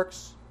eagle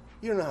works.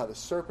 You don't know how the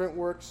serpent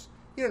works.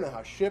 You don't know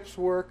how ships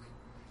work.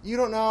 You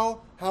don't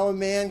know how a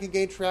man can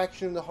gain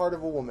traction in the heart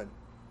of a woman.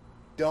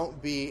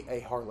 Don't be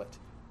a harlot.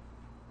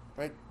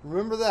 Right?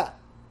 Remember that.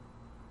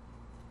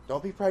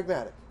 Don't be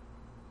pragmatic.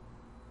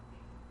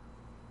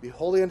 Be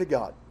holy unto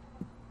God.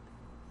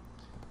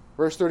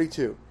 Verse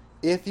 32.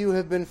 If you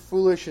have been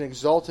foolish in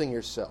exalting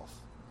yourself,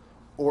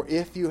 or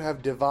if you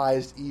have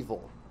devised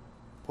evil,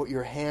 put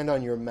your hand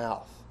on your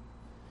mouth.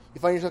 You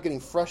find yourself getting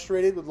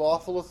frustrated with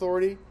lawful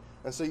authority,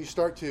 and so you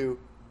start to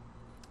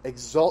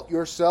exalt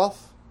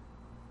yourself.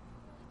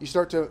 You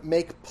start to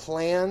make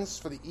plans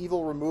for the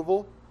evil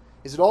removal.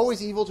 Is it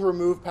always evil to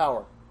remove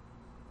power?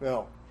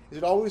 No. Is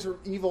it always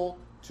evil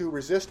to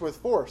resist with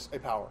force a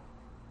power?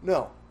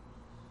 No.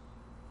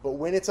 But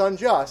when it's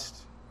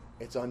unjust,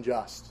 it's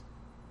unjust.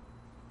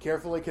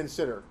 Carefully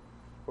consider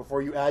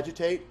before you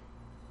agitate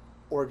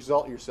or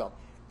exalt yourself.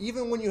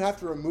 Even when you have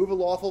to remove a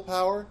lawful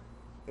power,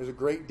 there's a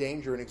great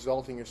danger in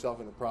exalting yourself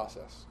in the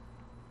process.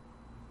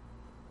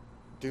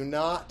 Do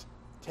not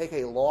take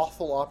a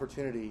lawful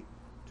opportunity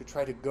to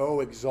try to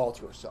go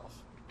exalt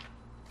yourself.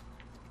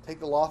 Take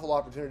the lawful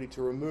opportunity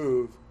to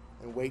remove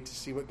and wait to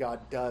see what God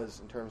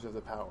does in terms of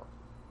the power.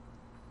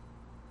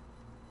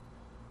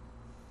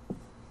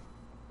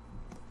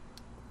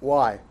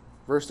 Why?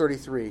 Verse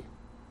 33.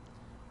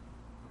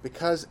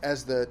 Because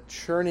as the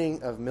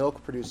churning of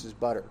milk produces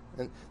butter.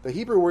 And the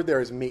Hebrew word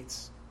there is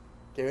meats.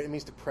 Okay, it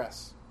means to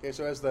press. Okay,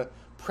 so as the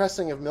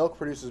pressing of milk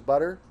produces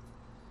butter,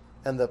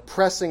 and the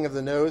pressing of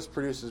the nose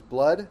produces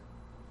blood,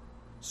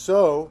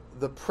 so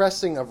the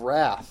pressing of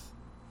wrath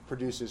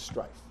produces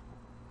strife.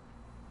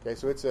 Okay,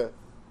 so it's a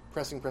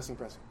pressing.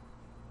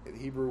 The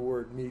Hebrew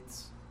word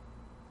meats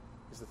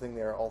is the thing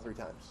there all three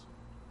times.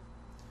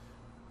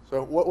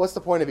 So what's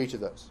the point of each of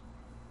those?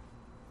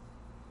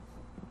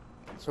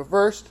 So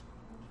first,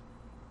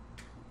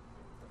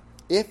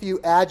 if you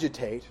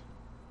agitate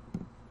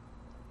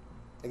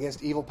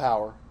against evil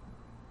power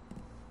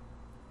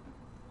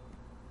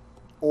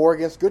or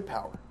against good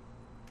power,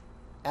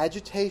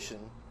 agitation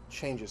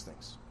changes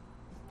things.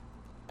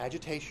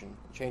 Agitation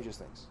changes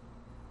things.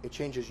 It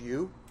changes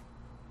you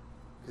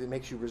because it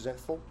makes you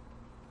resentful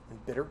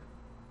and bitter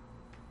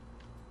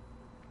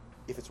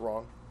if it's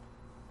wrong.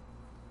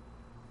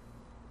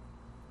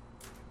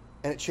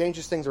 And it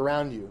changes things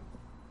around you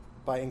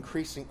by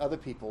increasing other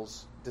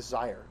people's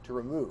desire to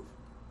remove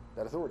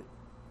that authority.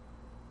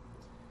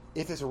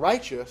 If it's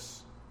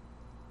righteous,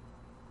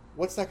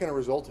 what's that going to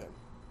result in?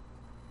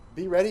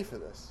 Be ready for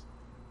this.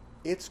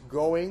 It's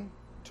going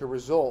to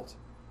result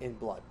in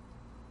blood.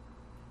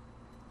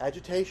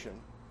 Agitation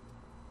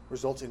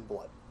results in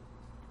blood.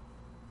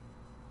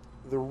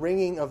 The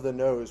wringing of the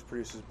nose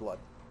produces blood.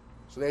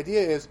 So the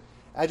idea is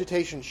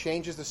agitation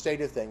changes the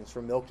state of things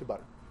from milk to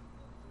butter.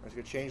 It's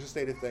going to change the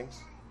state of things,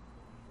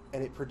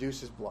 and it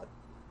produces blood.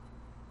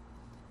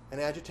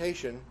 And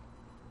agitation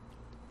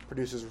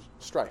produces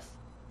strife.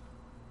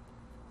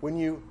 When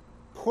you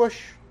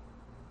push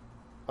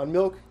on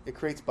milk, it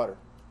creates butter.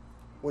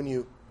 When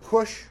you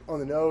push on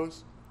the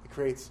nose, it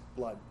creates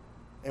blood.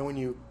 And when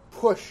you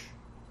push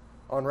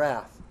on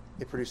wrath,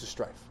 it produces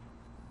strife.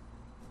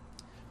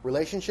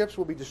 Relationships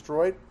will be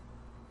destroyed.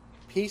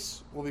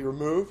 Peace will be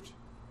removed.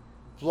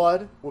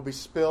 Blood will be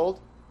spilled.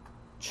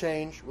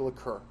 Change will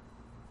occur.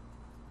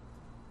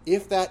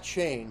 If that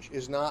change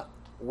is not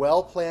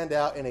well planned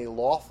out in a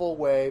lawful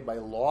way, by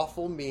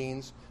lawful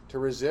means, to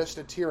resist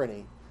a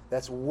tyranny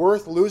that's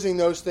worth losing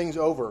those things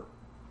over,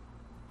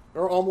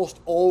 there are almost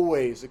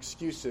always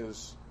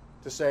excuses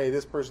to say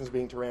this person's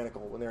being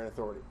tyrannical when they're in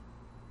authority.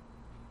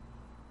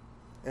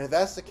 And if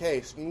that's the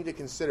case, you need to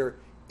consider,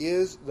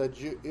 is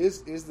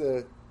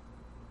the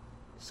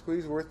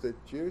squeeze worth the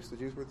juice? The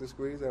juice worth the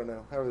squeeze? I don't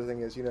know. However the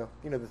thing is, you know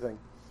the thing.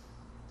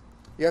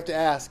 You have to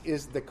ask,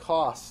 is the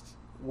cost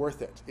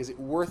worth it? Is it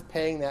worth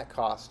paying that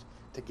cost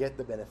to get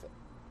the benefit?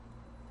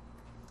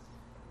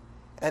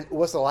 And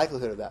what's the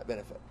likelihood of that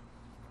benefit?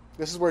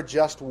 This is where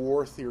just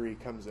war theory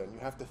comes in. You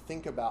have to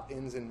think about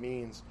ends and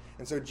means.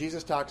 And so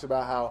Jesus talks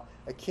about how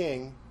a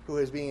king who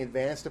is being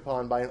advanced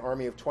upon by an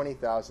army of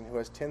 20,000, who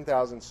has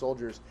 10,000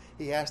 soldiers,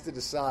 he has to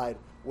decide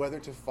whether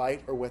to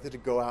fight or whether to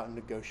go out and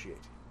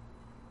negotiate.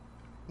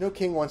 No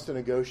king wants to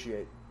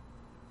negotiate.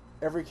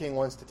 Every king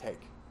wants to take.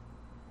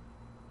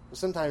 But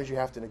sometimes you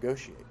have to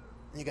negotiate.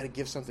 And you got to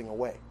give something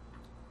away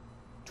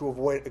to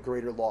avoid a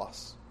greater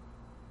loss.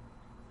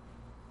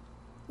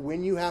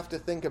 When you have to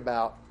think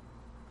about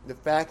the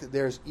fact that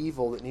there's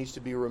evil that needs to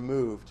be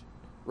removed,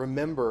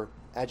 remember,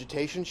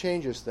 agitation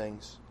changes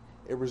things.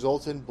 It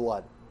results in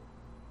blood.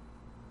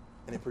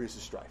 And it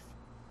produces strife.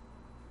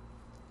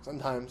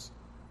 Sometimes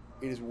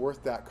it is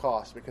worth that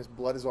cost because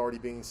blood is already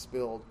being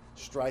spilled,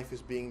 strife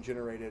is being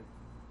generated,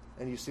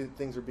 and you see that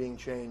things are being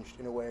changed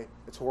in a way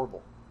that's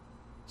horrible.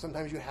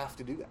 Sometimes you have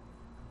to do that.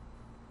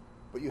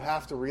 But you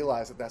have to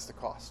realize that that's the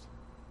cost.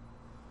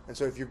 And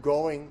so if you're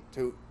going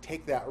to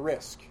take that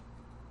risk,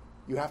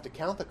 you have to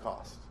count the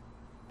cost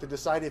to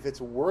decide if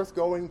it's worth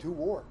going to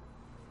war.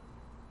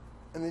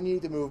 And then you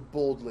need to move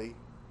boldly,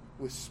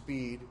 with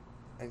speed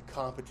and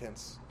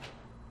competence,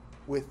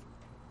 with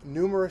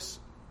numerous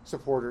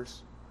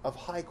supporters of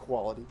high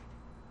quality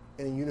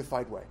in a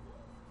unified way.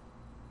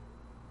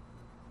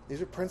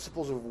 These are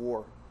principles of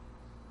war.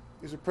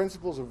 These are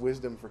principles of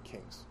wisdom for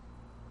kings.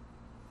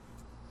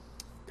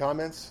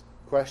 Comments,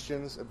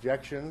 questions,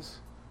 objections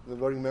from the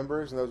voting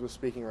members and those with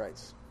speaking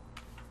rights?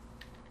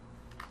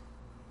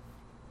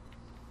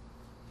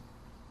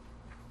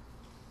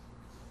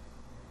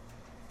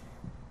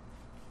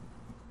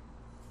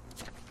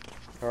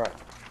 All right,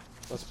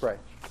 let's pray.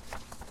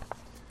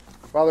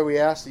 Father, we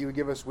ask that you would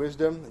give us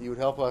wisdom, that you would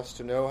help us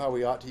to know how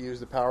we ought to use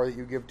the power that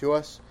you give to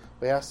us.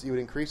 We ask that you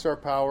would increase our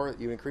power, that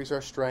you would increase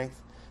our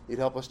strength, that you'd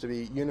help us to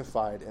be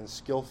unified and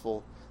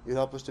skillful, that you'd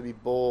help us to be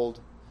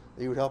bold,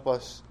 that you would help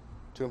us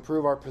to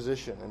improve our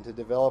position and to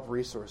develop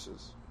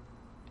resources.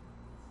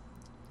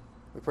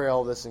 We pray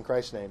all this in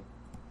Christ's name.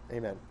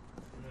 Amen.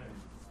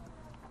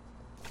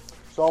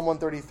 Psalm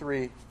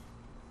 133.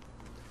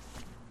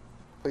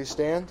 Please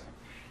stand.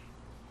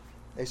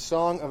 A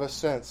song of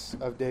ascents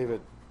of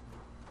David.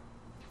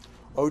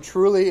 Oh,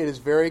 truly it is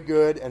very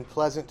good and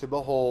pleasant to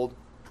behold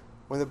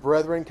when the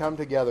brethren come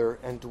together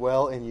and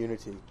dwell in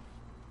unity.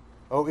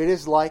 Oh, it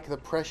is like the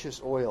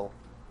precious oil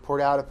poured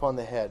out upon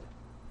the head,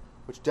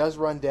 which does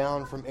run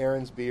down from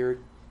Aaron's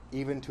beard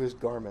even to his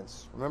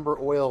garments. Remember,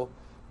 oil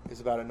is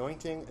about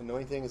anointing.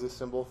 Anointing is a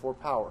symbol for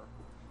power.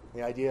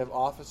 The idea of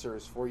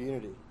officers for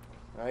unity.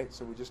 Right?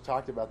 So we just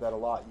talked about that a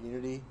lot.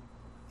 Unity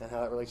and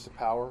how that relates to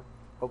power.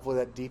 Hopefully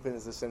that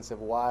deepens the sense of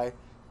why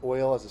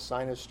oil as a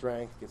sign of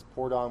strength gets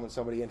poured on when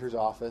somebody enters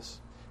office,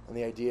 and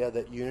the idea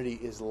that unity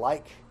is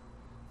like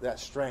that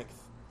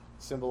strength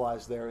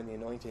symbolized there in the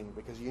anointing,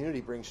 because unity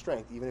brings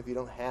strength even if you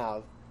don't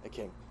have a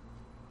king.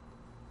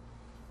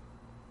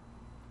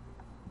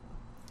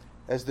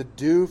 As the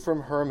dew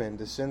from Hermon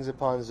descends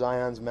upon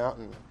Zion's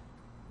mountain,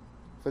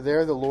 for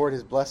there the Lord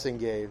his blessing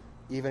gave,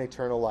 even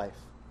eternal life.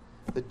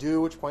 The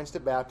dew, which points to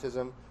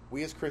baptism,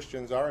 we as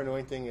Christians, our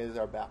anointing is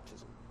our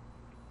baptism.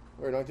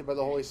 We're anointed by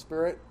the Holy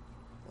Spirit,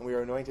 and we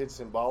are anointed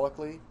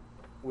symbolically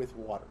with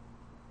water.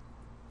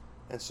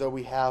 And so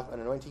we have an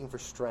anointing for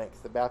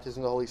strength. The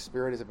baptism of the Holy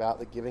Spirit is about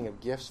the giving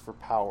of gifts for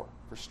power,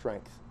 for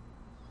strength.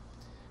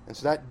 And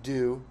so that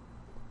dew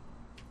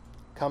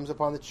comes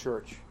upon the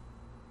church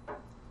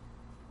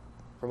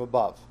from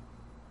above.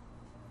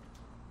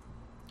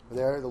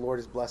 There, the Lord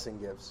his blessing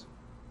gives.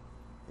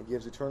 He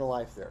gives eternal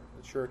life there.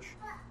 The church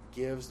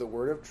gives the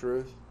word of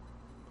truth,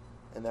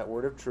 and that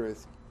word of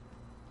truth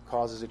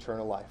causes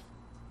eternal life.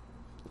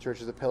 The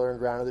church is the pillar and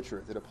ground of the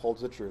truth. It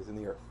upholds the truth in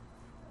the earth.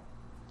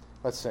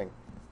 Let's sing.